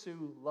have to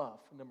pursue love,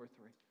 number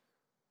three.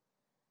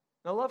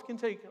 Now, love can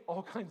take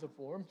all kinds of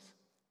forms.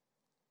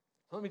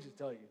 Let me just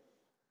tell you.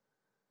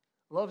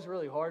 Love's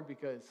really hard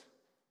because,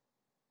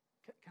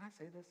 can I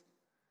say this?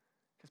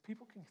 Because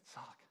people can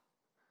suck.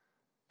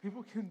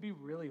 People can be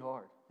really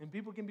hard, and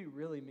people can be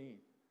really mean.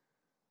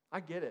 I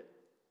get it.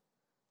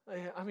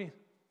 I mean,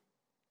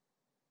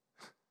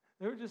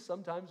 there are just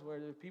some times where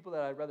there are people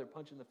that I'd rather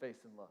punch in the face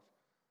than love.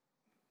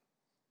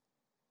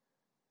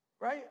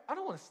 Right? I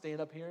don't want to stand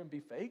up here and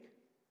be fake.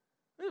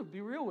 I'm going to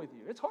be real with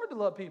you. It's hard to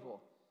love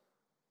people,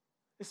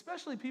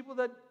 especially people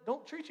that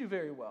don't treat you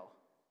very well.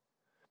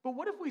 But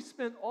what if we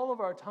spent all of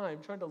our time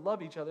trying to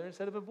love each other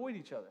instead of avoid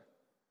each other?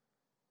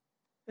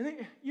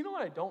 And you know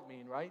what I don't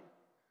mean, right?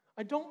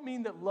 I don't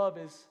mean that love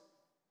is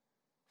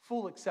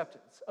full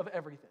acceptance of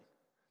everything.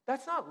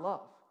 That's not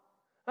love.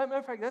 As a matter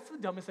of fact, that's the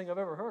dumbest thing I've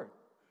ever heard.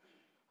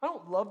 I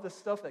don't love the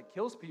stuff that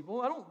kills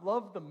people. I don't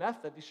love the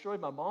meth that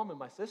destroyed my mom and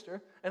my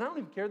sister, and I don't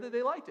even care that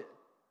they liked it.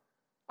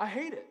 I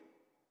hate it.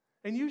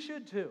 And you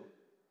should too.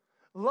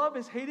 Love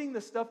is hating the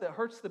stuff that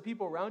hurts the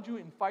people around you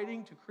and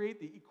fighting to create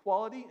the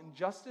equality and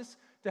justice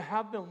to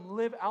have them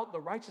live out the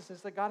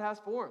righteousness that God has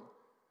for them.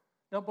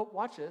 Now, but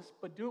watch this,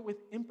 but do it with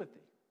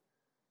empathy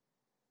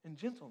and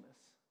gentleness.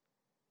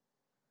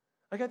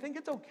 Like, I think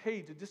it's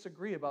okay to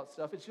disagree about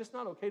stuff. It's just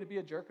not okay to be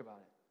a jerk about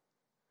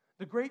it.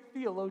 The great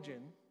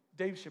theologian,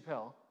 Dave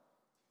Chappelle,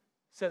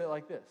 said it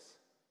like this.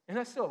 And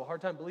I still have a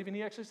hard time believing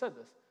he actually said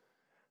this.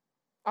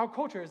 Our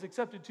culture has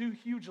accepted two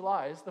huge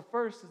lies. The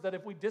first is that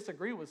if we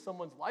disagree with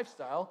someone's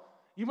lifestyle,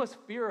 you must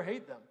fear or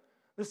hate them.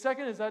 The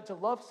second is that to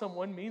love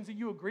someone means that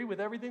you agree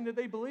with everything that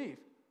they believe,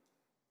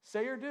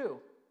 say or do.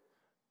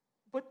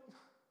 But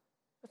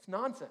that's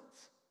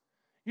nonsense.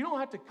 You don't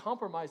have to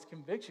compromise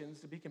convictions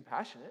to be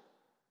compassionate.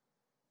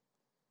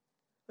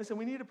 Listen,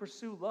 we need to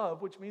pursue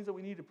love, which means that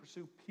we need to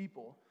pursue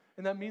people,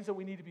 and that means that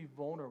we need to be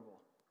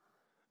vulnerable.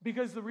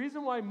 Because the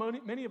reason why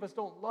many of us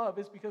don't love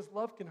is because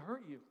love can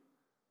hurt you.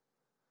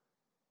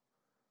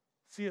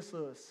 C.S.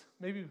 Lewis,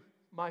 maybe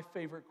my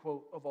favorite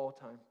quote of all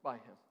time by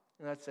him,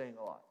 and that's saying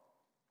a lot.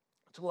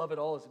 To love at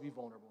all is to be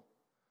vulnerable.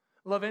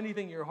 Love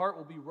anything, your heart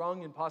will be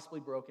wrung and possibly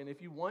broken.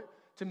 If you want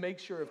to make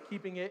sure of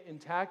keeping it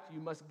intact, you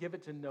must give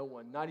it to no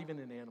one, not even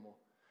an animal.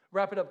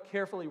 Wrap it up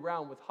carefully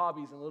round with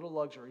hobbies and little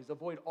luxuries.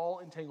 Avoid all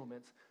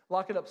entanglements.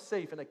 Lock it up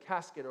safe in a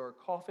casket or a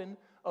coffin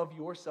of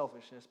your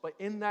selfishness. But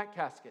in that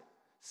casket,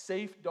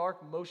 safe,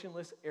 dark,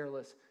 motionless,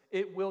 airless,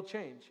 it will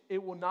change.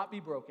 It will not be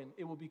broken.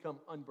 It will become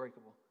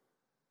unbreakable,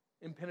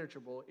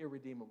 impenetrable,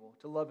 irredeemable.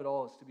 To love at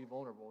all is to be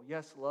vulnerable.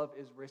 Yes, love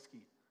is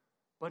risky,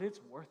 but it's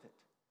worth it.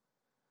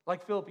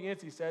 Like Philip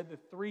Yancey said, the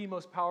three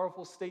most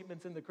powerful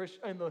statements in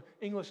the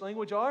English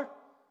language are,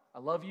 I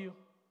love you,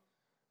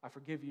 I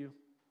forgive you,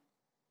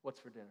 what's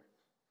for dinner?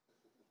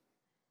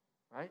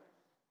 Right?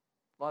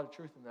 A lot of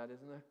truth in that,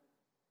 isn't there?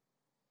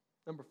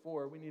 Number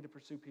 4, we need to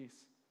pursue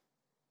peace.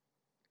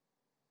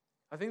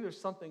 I think there's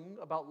something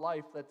about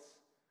life that's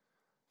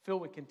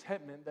filled with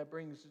contentment that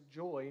brings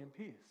joy and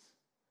peace.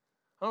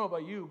 I don't know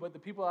about you, but the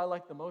people I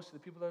like the most are the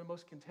people that are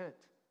most content.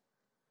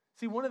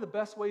 See, one of the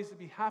best ways to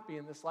be happy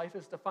in this life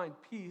is to find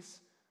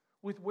peace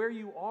with where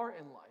you are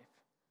in life.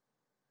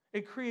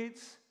 It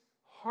creates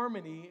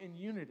harmony and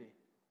unity.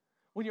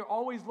 When you're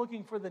always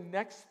looking for the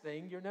next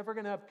thing, you're never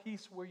going to have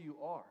peace where you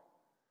are.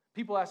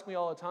 People ask me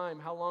all the time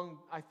how long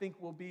I think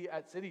we'll be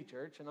at City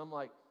Church, and I'm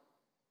like,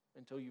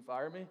 until you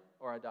fire me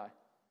or I die.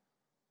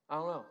 I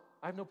don't know.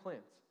 I have no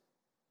plans.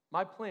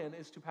 My plan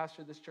is to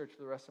pastor this church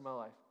for the rest of my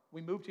life.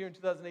 We moved here in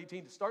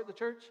 2018 to start the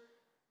church.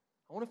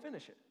 I want to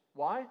finish it.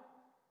 Why?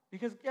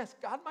 Because, yes,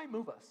 God might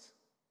move us.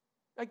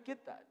 I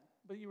get that.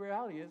 But the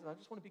reality is, I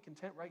just want to be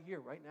content right here,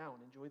 right now,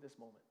 and enjoy this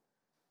moment.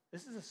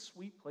 This is a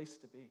sweet place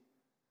to be.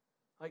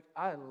 Like,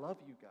 I love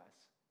you guys.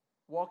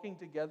 Walking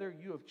together,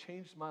 you have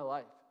changed my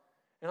life.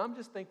 And I'm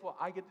just thankful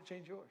I get to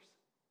change yours.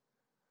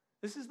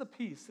 This is the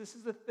peace. This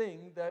is the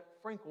thing that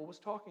Frankl was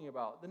talking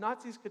about. The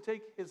Nazis could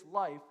take his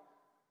life,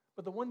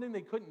 but the one thing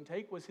they couldn't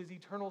take was his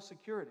eternal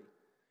security.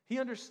 He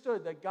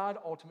understood that God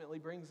ultimately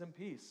brings him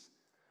peace.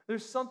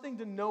 There's something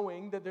to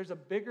knowing that there's a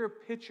bigger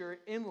picture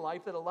in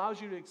life that allows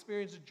you to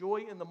experience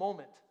joy in the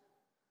moment.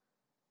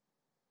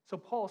 So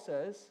Paul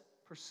says,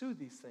 pursue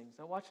these things.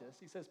 Now watch this.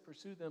 He says,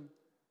 pursue them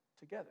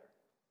together.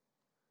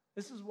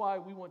 This is why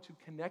we want to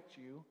connect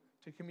you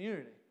to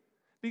community.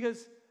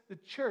 Because the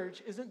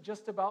church isn't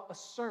just about a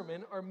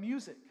sermon or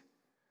music.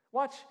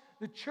 Watch,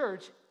 the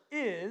church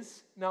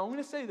is, now I'm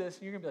going to say this,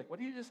 and you're going to be like, what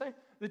did you just say?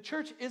 The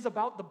church is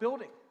about the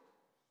building.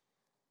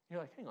 You're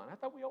like, hang on, I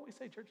thought we always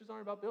say churches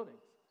aren't about buildings.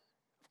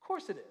 Of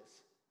course it is.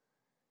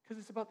 Because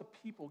it's about the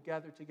people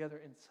gathered together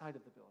inside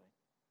of the building.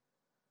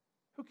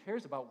 Who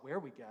cares about where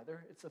we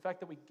gather? It's the fact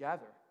that we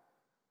gather.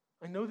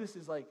 I know this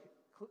is like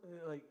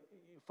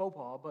faux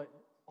pas, but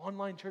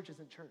online church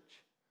isn't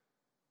church.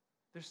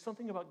 There's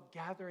something about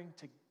gathering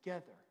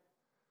together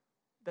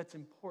that's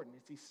important.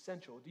 It's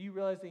essential. Do you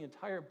realize the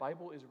entire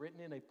Bible is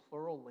written in a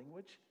plural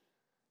language?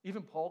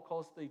 Even Paul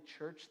calls the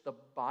church the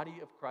body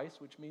of Christ,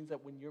 which means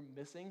that when you're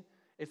missing,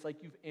 it's like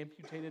you've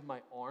amputated my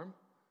arm.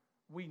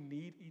 We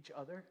need each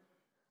other.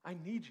 I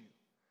need you.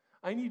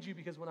 I need you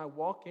because when I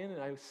walk in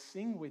and I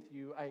sing with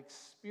you, I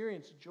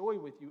experience joy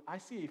with you, I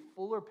see a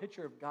fuller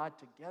picture of God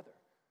together.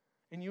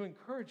 And you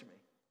encourage me.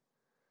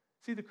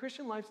 See, the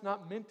Christian life's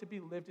not meant to be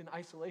lived in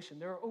isolation.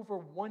 There are over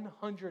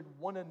 100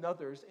 one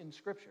another's in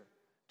Scripture.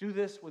 Do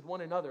this with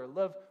one another.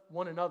 Love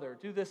one another.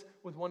 Do this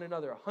with one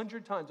another.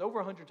 100 times, over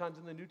 100 times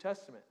in the New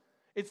Testament.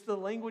 It's the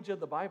language of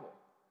the Bible.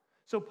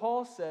 So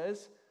Paul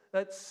says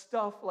that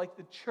stuff like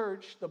the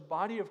church, the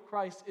body of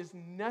Christ, is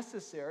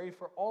necessary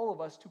for all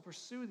of us to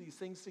pursue these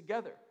things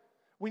together.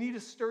 We need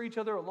to stir each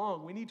other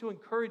along. We need to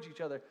encourage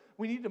each other.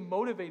 We need to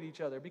motivate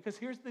each other because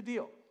here's the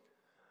deal.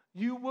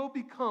 You will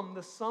become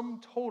the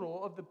sum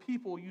total of the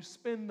people you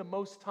spend the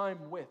most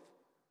time with.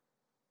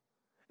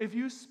 If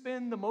you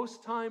spend the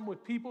most time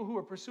with people who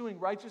are pursuing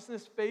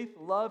righteousness, faith,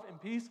 love, and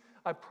peace,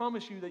 I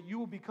promise you that you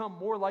will become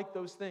more like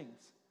those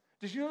things.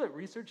 Did you know that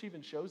research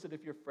even shows that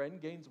if your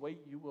friend gains weight,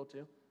 you will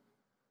too?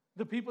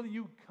 The people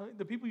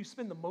you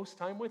spend the most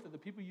time with are the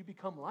people you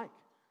become like.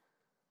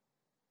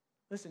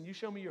 Listen, you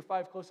show me your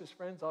 5 closest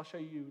friends, I'll show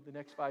you the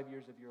next 5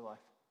 years of your life.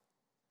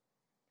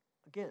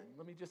 Again,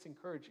 let me just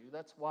encourage you.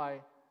 That's why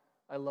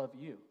I love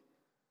you.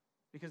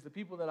 Because the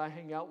people that I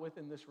hang out with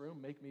in this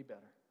room make me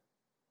better.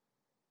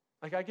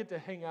 Like I get to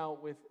hang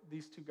out with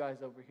these 2 guys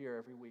over here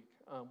every week.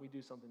 We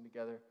do something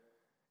together.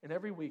 And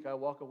every week I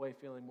walk away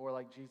feeling more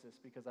like Jesus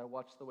because I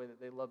watch the way that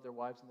they love their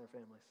wives and their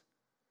families.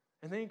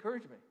 And they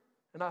encourage me.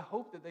 And I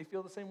hope that they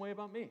feel the same way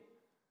about me.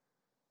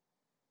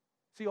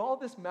 See, all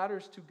this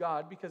matters to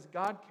God because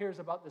God cares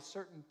about the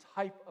certain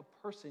type of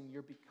person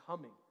you're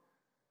becoming.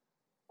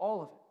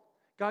 All of it.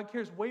 God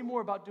cares way more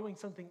about doing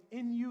something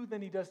in you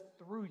than he does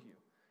through you.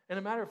 And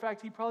a matter of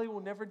fact, he probably will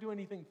never do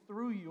anything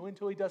through you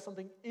until he does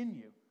something in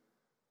you.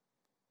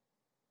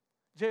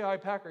 J.I.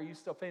 Packer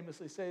used to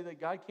famously say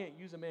that God can't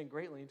use a man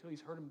greatly until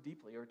he's hurt him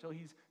deeply or until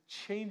he's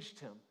changed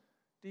him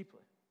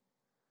deeply.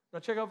 Now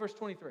check out verse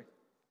 23.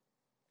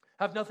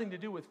 Have nothing to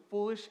do with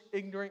foolish,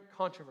 ignorant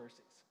controversies.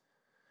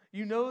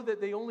 You know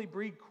that they only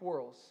breed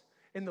quarrels,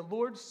 and the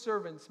Lord's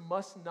servants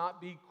must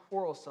not be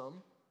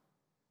quarrelsome,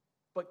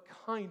 but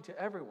kind to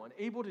everyone,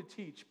 able to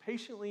teach,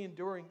 patiently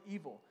enduring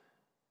evil,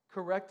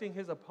 correcting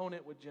his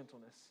opponent with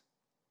gentleness.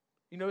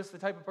 You notice the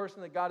type of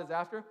person that God is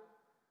after?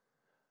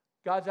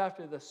 God's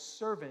after the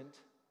servant,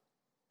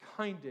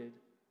 kinded,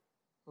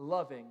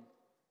 loving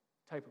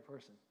type of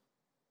person.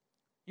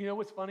 You know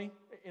what's funny?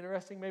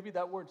 Interesting maybe?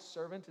 That word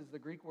servant is the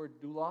Greek word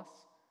doulos.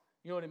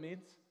 You know what it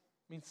means?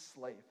 It means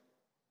slave.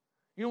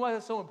 You know why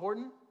that's so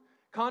important?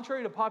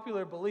 Contrary to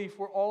popular belief,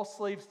 we're all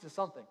slaves to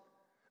something.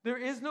 There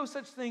is no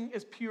such thing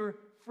as pure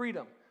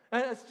freedom.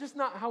 And that's just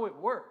not how it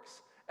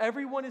works.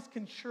 Everyone is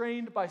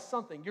constrained by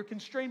something. You're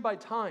constrained by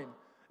time.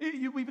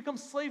 We become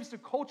slaves to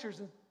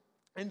cultures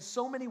in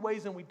so many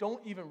ways, and we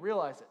don't even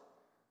realize it.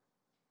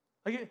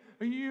 Like,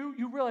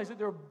 you realize that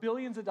there are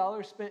billions of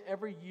dollars spent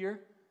every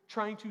year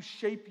trying to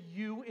shape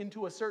you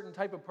into a certain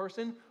type of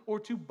person, or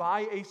to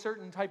buy a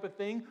certain type of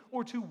thing,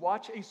 or to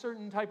watch a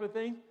certain type of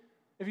thing?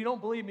 If you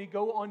don't believe me,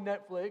 go on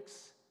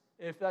Netflix,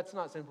 if that's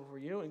not simple for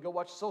you, and go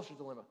watch Social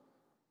Dilemma.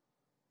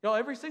 Y'all,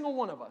 every single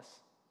one of us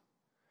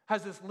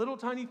has this little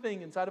tiny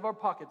thing inside of our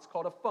pockets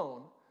called a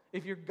phone.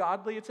 If you're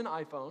godly, it's an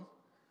iPhone.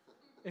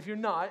 If you're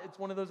not, it's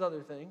one of those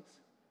other things.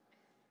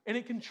 And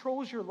it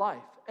controls your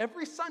life.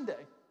 Every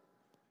Sunday,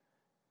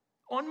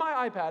 on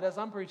my iPad, as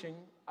I'm preaching,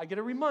 I get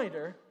a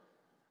reminder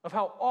of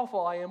how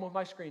awful I am with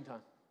my screen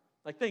time.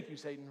 Like, thank you,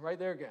 Satan, right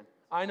there again.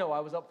 I know I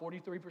was up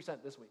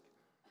 43% this week.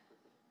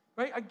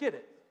 Right? I get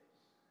it.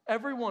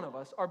 Every one of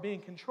us are being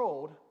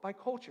controlled by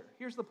culture.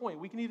 Here's the point.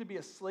 We can either be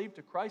a slave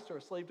to Christ or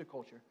a slave to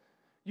culture.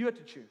 You have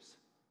to choose.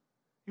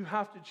 You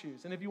have to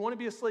choose. And if you want to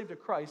be a slave to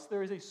Christ,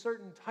 there is a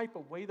certain type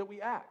of way that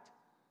we act.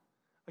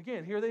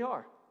 Again, here they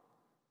are.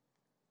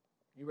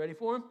 You ready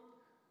for them?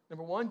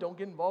 Number one, don't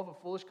get involved with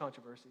foolish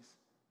controversies.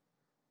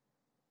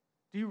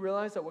 Do you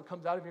realize that what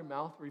comes out of your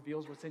mouth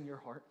reveals what's in your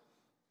heart?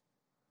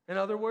 In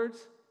other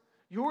words,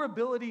 your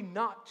ability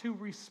not to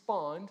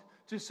respond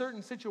to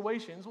certain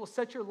situations will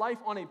set your life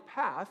on a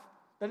path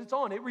that it's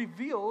on. It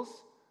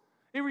reveals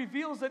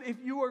that if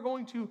you are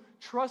going to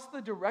trust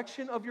the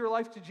direction of your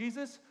life to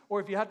Jesus, or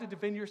if you have to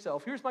defend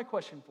yourself. Here's my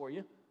question for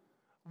you.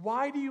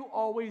 Why do you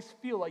always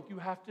feel like you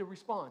have to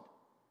respond?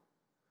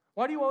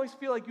 Why do you always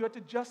feel like you have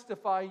to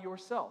justify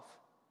yourself?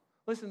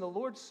 Listen, the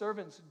Lord's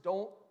servants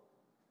don't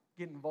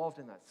get involved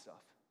in that stuff.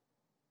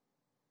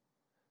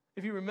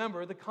 If you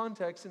remember, the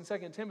context in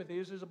 2 Timothy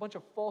is there's a bunch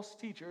of false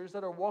teachers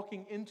that are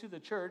walking into the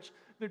church.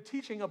 They're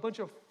teaching a bunch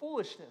of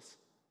foolishness.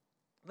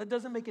 That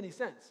doesn't make any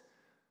sense.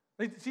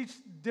 They teach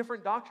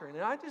different doctrine.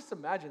 And I just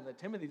imagine that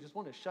Timothy just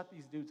wanted to shut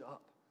these dudes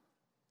up.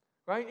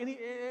 Right?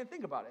 And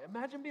think about it.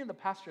 Imagine being the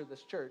pastor of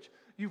this church.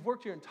 You've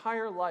worked your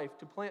entire life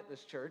to plant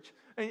this church,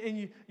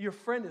 and your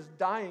friend is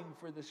dying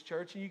for this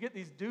church, and you get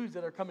these dudes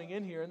that are coming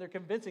in here, and they're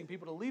convincing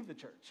people to leave the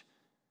church.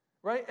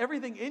 Right?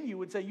 Everything in you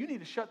would say, you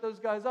need to shut those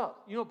guys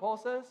up. You know what Paul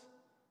says?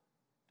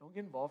 Don't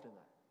get involved in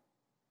that.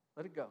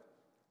 Let it go.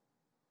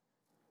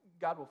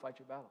 God will fight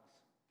your battles.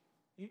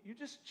 You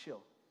just chill.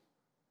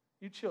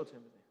 You chill,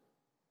 Timothy.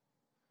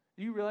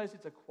 Do you realize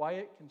it's a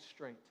quiet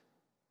constraint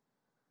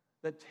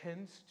that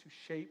tends to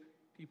shape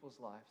people's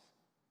lives?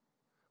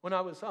 When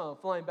I was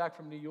flying back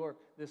from New York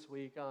this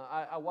week,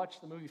 I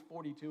watched the movie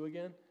 42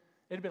 again.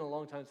 It had been a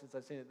long time since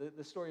I've seen it.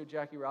 The story of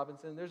Jackie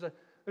Robinson.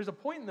 There's a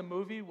point in the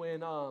movie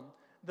when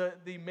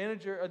the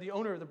manager or the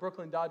owner of the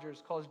Brooklyn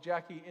Dodgers calls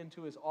Jackie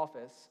into his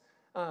office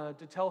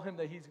to tell him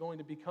that he's going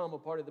to become a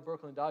part of the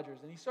Brooklyn Dodgers,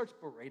 and he starts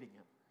berating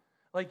him,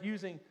 like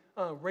using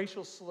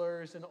racial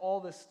slurs and all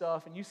this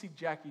stuff, and you see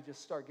Jackie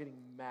just start getting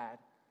mad.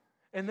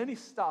 And then he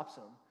stops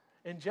him,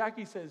 and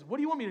Jackie says, "What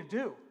do you want me to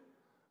do?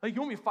 Like,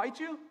 you want me to fight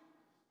you?"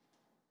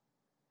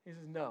 He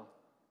says, "No,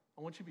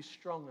 I want you to be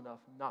strong enough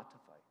not to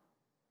fight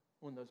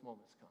when those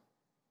moments come."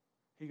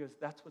 He goes,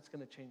 "That's what's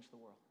going to change the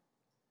world.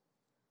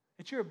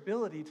 It's your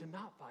ability to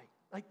not fight."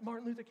 Like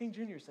Martin Luther King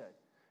Jr. said,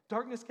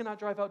 darkness cannot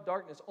drive out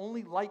darkness.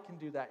 Only light can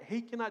do that.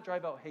 Hate cannot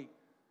drive out hate.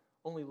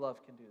 Only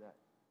love can do that.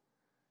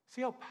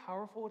 See how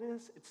powerful it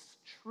is? It's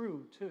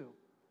true, too.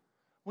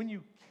 When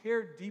you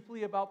care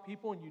deeply about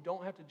people and you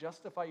don't have to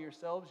justify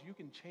yourselves, you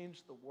can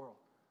change the world.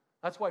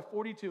 That's why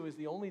 42 is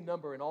the only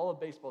number in all of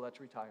baseball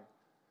that's retired,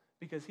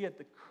 because he had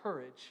the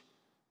courage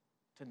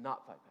to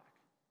not fight back.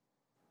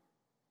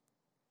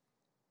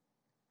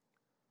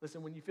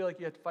 Listen, when you feel like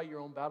you have to fight your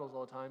own battles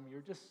all the time,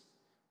 you're just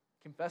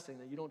confessing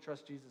that you don't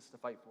trust Jesus to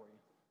fight for you.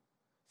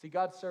 See,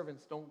 God's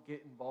servants don't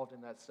get involved in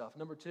that stuff.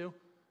 Number two,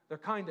 they're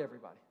kind to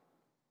everybody.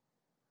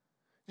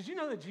 Did you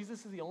know that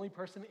Jesus is the only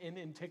person in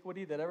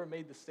antiquity that ever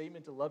made the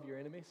statement to love your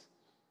enemies?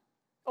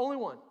 Only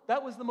one.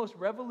 That was the most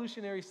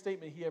revolutionary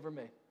statement he ever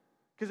made.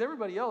 Because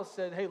everybody else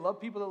said, hey, love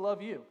people that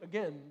love you.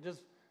 Again,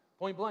 just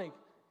point blank,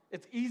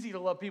 it's easy to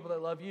love people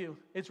that love you.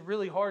 It's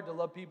really hard to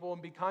love people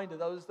and be kind to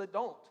those that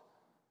don't.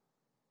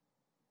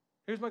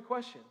 Here's my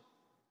question.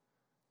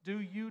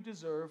 Do you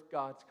deserve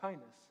God's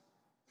kindness?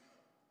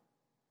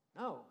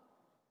 No.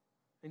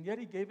 And yet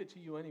he gave it to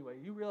you anyway.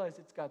 You realize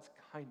it's God's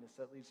kindness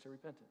that leads to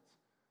repentance.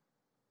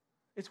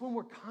 It's when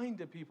we're kind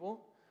to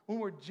people, when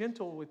we're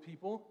gentle with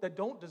people that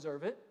don't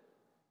deserve it,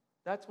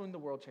 that's when the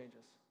world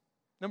changes.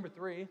 Number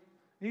three, you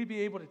need to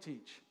be able to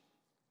teach.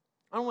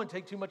 I don't want to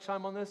take too much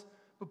time on this,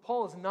 but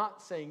Paul is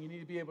not saying you need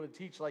to be able to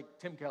teach like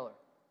Tim Keller.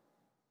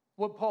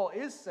 What Paul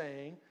is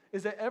saying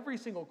is that every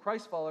single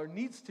Christ follower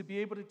needs to be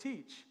able to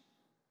teach.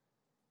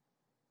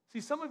 See,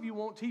 some of you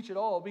won't teach at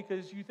all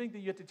because you think that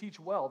you have to teach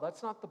well.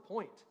 That's not the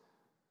point.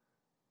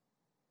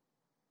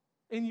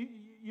 And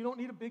you don't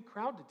need a big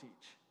crowd to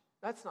teach.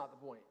 That's not the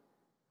point.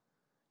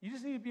 You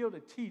just need to be able to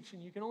teach,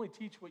 and you can only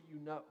teach what you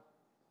know.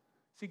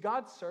 See,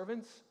 God's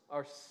servants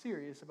are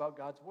serious about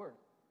God's word.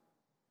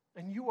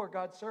 And you are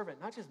God's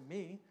servant, not just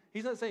me.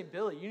 He's not saying,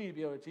 Billy, you need to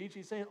be able to teach.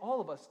 He's saying all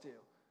of us do.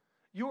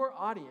 Your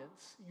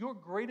audience, your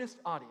greatest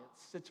audience,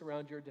 sits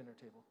around your dinner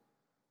table.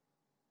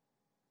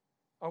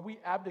 Are we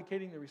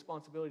abdicating the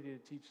responsibility to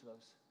teach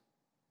those?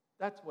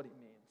 That's what it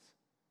means.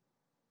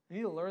 We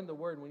need to learn the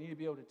word. We need to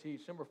be able to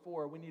teach. Number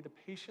 4, we need to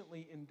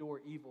patiently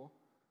endure evil.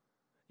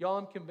 Y'all,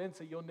 I'm convinced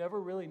that you'll never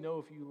really know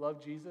if you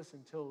love Jesus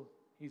until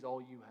he's all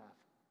you have.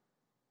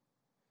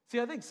 See,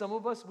 I think some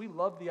of us, we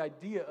love the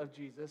idea of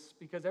Jesus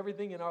because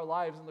everything in our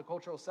lives in the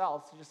cultural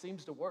South just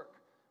seems to work.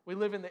 We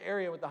live in the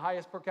area with the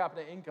highest per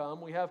capita income.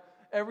 We have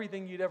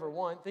everything you'd ever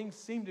want. Things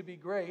seem to be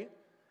great.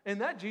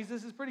 And that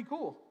Jesus is pretty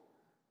cool.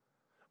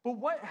 But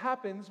what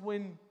happens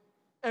when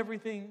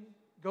everything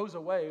goes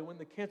away, when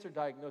the cancer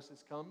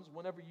diagnosis comes,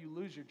 whenever you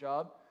lose your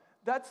job?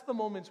 That's the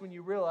moments when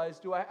you realize,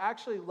 do I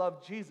actually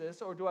love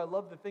Jesus or do I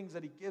love the things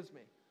that he gives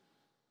me?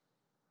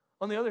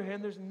 On the other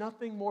hand, there's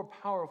nothing more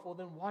powerful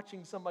than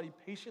watching somebody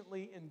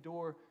patiently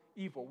endure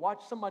evil.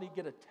 Watch somebody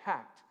get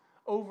attacked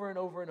over and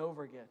over and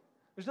over again.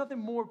 There's nothing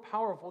more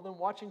powerful than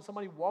watching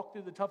somebody walk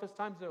through the toughest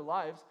times of their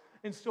lives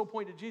and still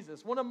point to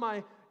Jesus. One of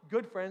my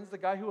good friends, the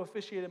guy who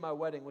officiated my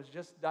wedding, was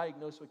just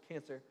diagnosed with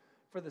cancer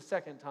for the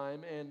second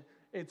time, and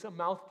it's a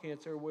mouth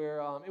cancer where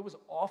it was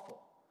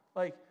awful.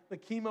 Like, the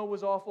chemo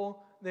was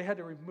awful. They had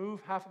to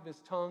remove half of his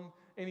tongue,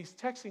 and he's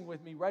texting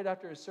with me right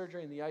after his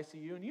surgery in the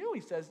ICU, and you know what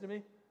he says to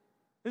me?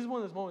 This is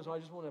one of those moments when I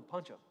just want to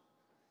punch him.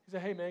 He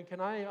said, hey, man,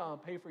 can I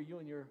pay for you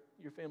and your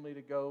family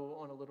to go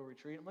on a little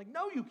retreat? I'm like,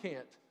 no, you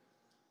can't.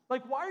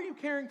 Like, why are you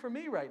caring for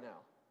me right now?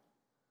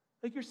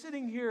 Like, you're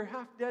sitting here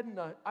half dead in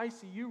the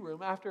ICU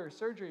room after a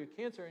surgery of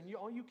cancer, and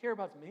all you care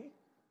about is me?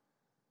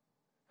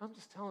 I'm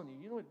just telling you,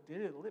 you know what it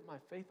did? It lit my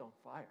faith on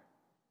fire.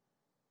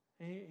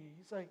 And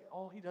he's like,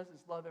 all he does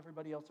is love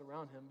everybody else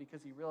around him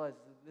because he realizes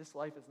that this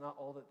life is not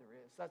all that there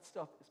is. That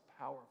stuff is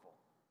powerful.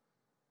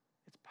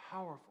 It's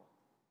powerful.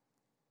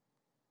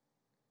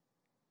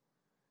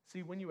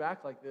 See, when you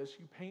act like this,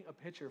 you paint a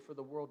picture for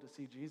the world to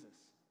see Jesus.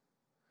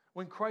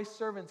 When Christ's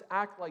servants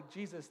act like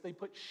Jesus, they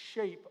put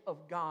shape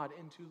of God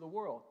into the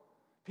world.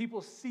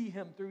 People see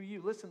him through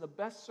you. Listen, the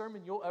best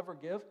sermon you'll ever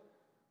give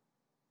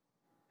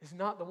is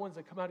not the ones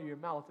that come out of your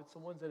mouth. It's the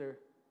ones that are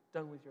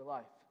done with your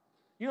life.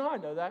 You know how I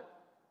know that?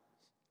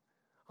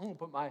 I'm going to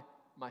put my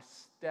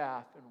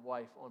staff and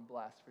wife on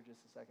blast for just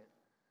a second.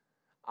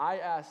 I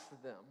asked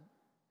them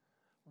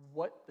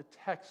what the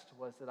text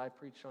was that I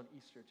preached on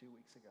Easter 2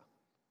 weeks ago.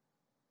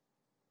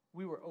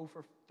 We were 0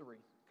 for 3,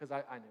 because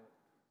I knew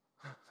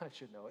it. I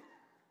should know it.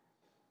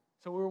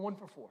 So we were 1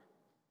 for 4.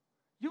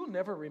 You'll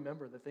never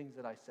remember the things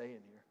that I say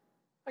in here.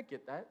 I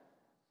get that.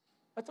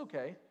 That's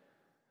okay.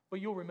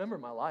 But you'll remember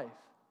my life.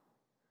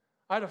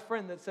 I had a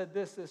friend that said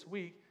this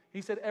week.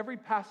 He said every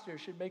pastor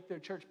should make their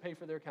church pay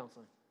for their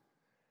counseling.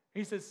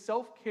 He says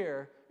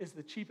self-care is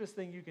the cheapest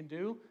thing you can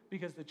do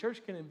because the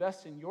church can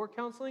invest in your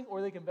counseling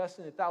or they can invest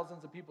in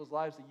thousands of people's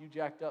lives that you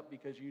jacked up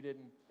because you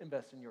didn't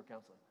invest in your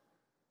counseling.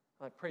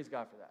 Praise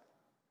God for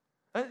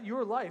that.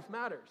 Your life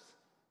matters.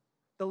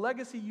 The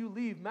legacy you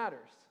leave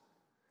matters.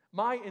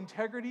 My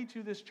integrity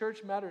to this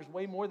church matters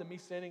way more than me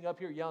standing up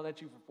here yelling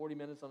at you for 40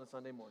 minutes on a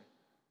Sunday morning.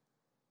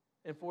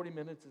 And 40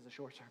 minutes is a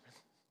short sermon.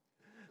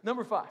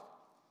 Number 5,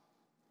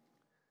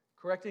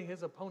 correcting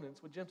his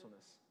opponents with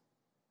gentleness.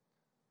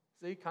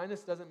 See,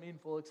 kindness doesn't mean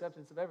full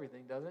acceptance of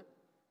everything, does it?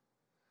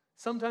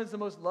 Sometimes the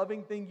most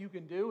loving thing you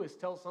can do is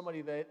tell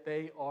somebody that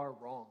they are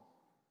wrong.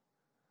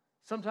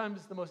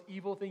 Sometimes the most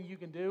evil thing you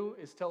can do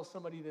is tell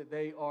somebody that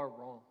they are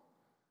wrong.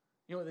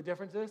 You know what the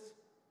difference is?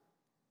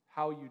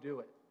 How you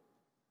do it.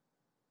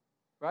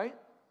 Right?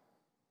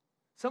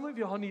 Some of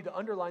y'all need to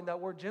underline that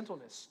word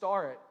gentleness,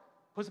 star it,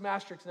 put some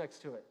asterisks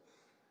next to it.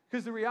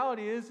 Because the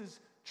reality is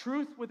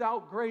truth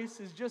without grace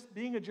is just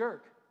being a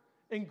jerk.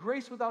 And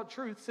grace without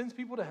truth sends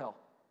people to hell.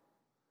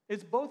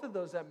 It's both of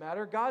those that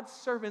matter. God's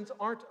servants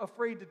aren't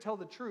afraid to tell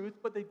the truth,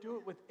 but they do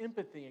it with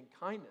empathy and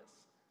kindness.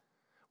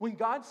 When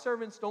God's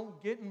servants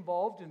don't get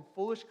involved in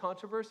foolish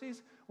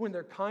controversies, when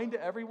they're kind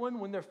to everyone,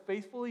 when they're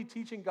faithfully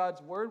teaching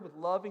God's word with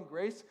love and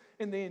grace,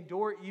 and they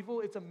endure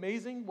evil, it's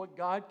amazing what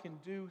God can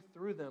do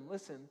through them.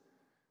 Listen,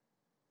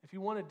 if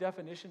you want a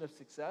definition of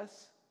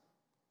success,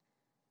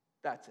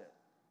 that's it.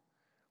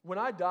 When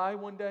I die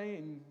one day,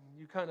 and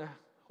you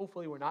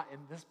hopefully we're not in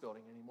this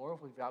building anymore,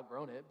 if we've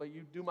outgrown it, but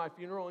you do my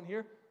funeral in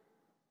here,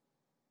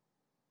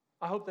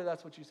 I hope that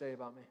that's what you say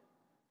about me.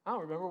 I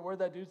don't remember what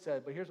that dude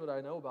said, but here's what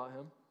I know about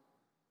him.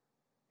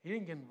 He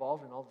didn't get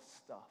involved in all the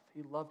stuff.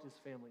 He loved his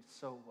family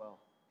so well.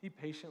 He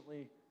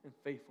patiently and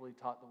faithfully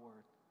taught the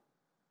word.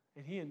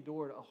 And he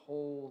endured a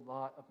whole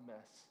lot of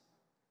mess.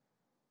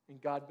 And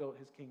God built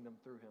his kingdom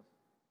through him.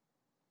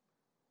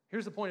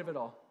 Here's the point of it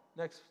all.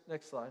 Next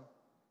slide.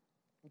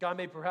 God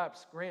may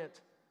perhaps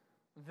grant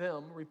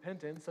them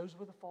repentance. Those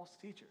were the false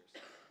teachers,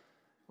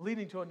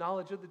 leading to a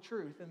knowledge of the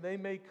truth, and they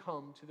may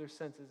come to their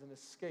senses and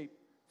escape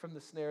from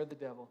the snare of the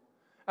devil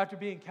after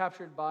being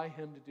captured by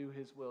him to do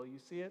his will. You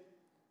see it?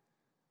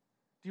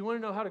 Do you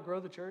want to know how to grow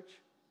the church?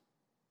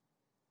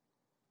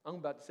 I'm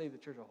about to save the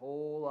church a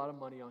whole lot of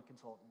money on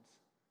consultants.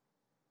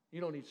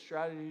 You don't need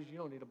strategies. You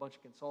don't need a bunch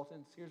of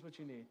consultants. Here's what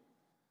you need.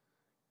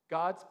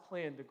 God's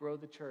plan to grow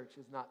the church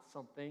is not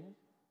something,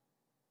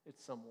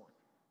 it's someone.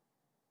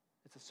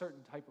 It's a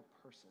certain type of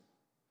person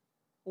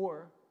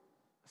or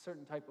a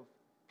certain type of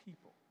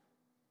people.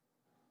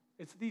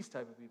 It's these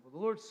type of people, the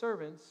Lord's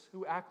servants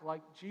who act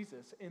like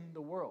Jesus in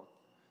the world.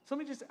 So let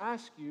me just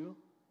ask you,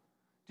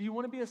 do you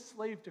want to be a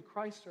slave to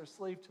Christ or a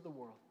slave to the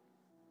world?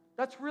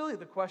 That's really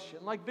the question.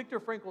 Like Viktor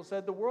Frankl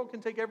said, the world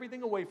can take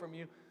everything away from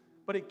you,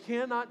 but it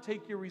cannot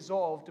take your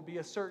resolve to be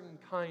a certain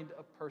kind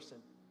of person,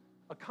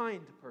 a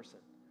kind person.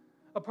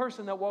 A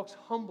person that walks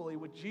humbly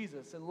with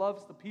Jesus and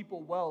loves the people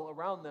well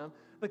around them.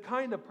 The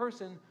kind of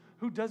person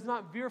who does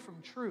not veer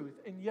from truth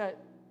and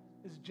yet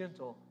is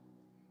gentle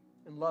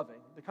and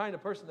loving. The kind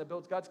of person that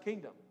builds God's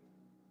kingdom.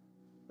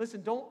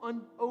 Listen, don't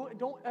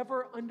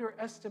ever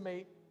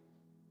underestimate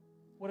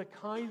what a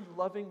kind,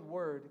 loving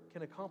word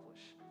can accomplish.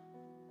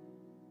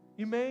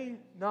 You may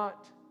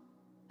not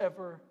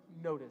ever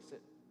notice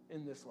it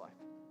in this life.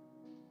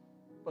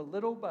 But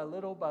little by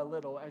little by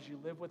little, as you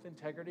live with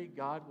integrity,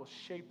 God will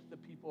shape the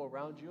people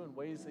around you in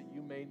ways that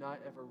you may not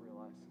ever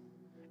realize.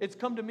 It's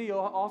come to me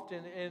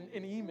often in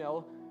an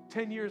email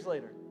 10 years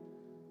later,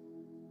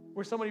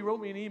 where somebody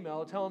wrote me an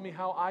email telling me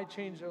how I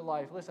changed their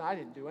life. Listen, I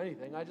didn't do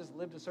anything. I just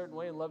lived a certain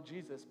way and loved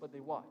Jesus, but they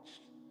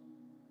watched.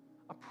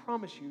 I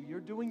promise you, you're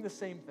doing the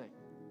same thing.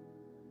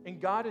 And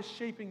God is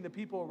shaping the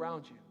people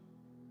around you.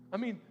 I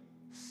mean,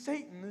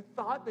 Satan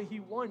thought that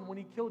he won when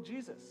he killed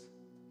Jesus.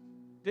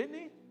 Didn't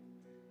he?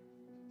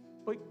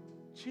 But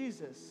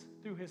Jesus,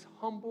 through his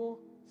humble,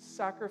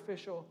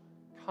 sacrificial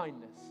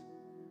kindness,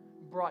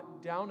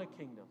 brought down a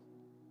kingdom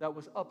that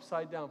was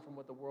upside down from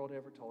what the world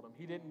ever told him.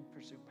 He didn't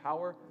pursue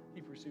power.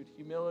 He pursued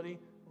humility,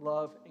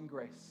 love, and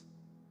grace.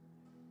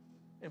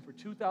 And for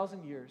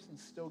 2,000 years, and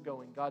still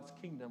going, God's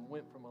kingdom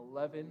went from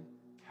 11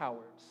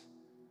 cowards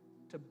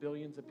to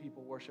billions of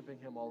people worshiping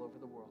him all over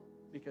the world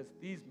because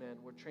these men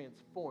were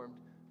transformed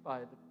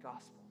by the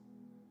gospel,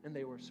 and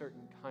they were a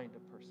certain kind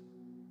of person.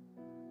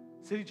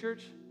 City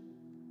Church,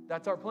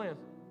 that's our plan.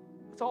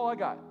 That's all I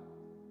got.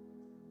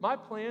 My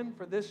plan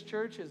for this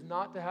church is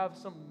not to have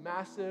some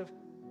massive,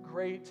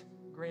 great,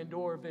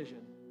 grandeur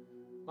vision.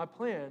 My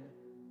plan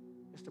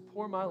is to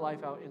pour my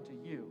life out into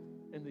you,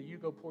 and that you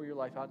go pour your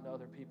life out into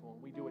other people,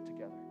 and we do it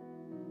together.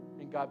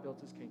 And God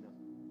builds his kingdom.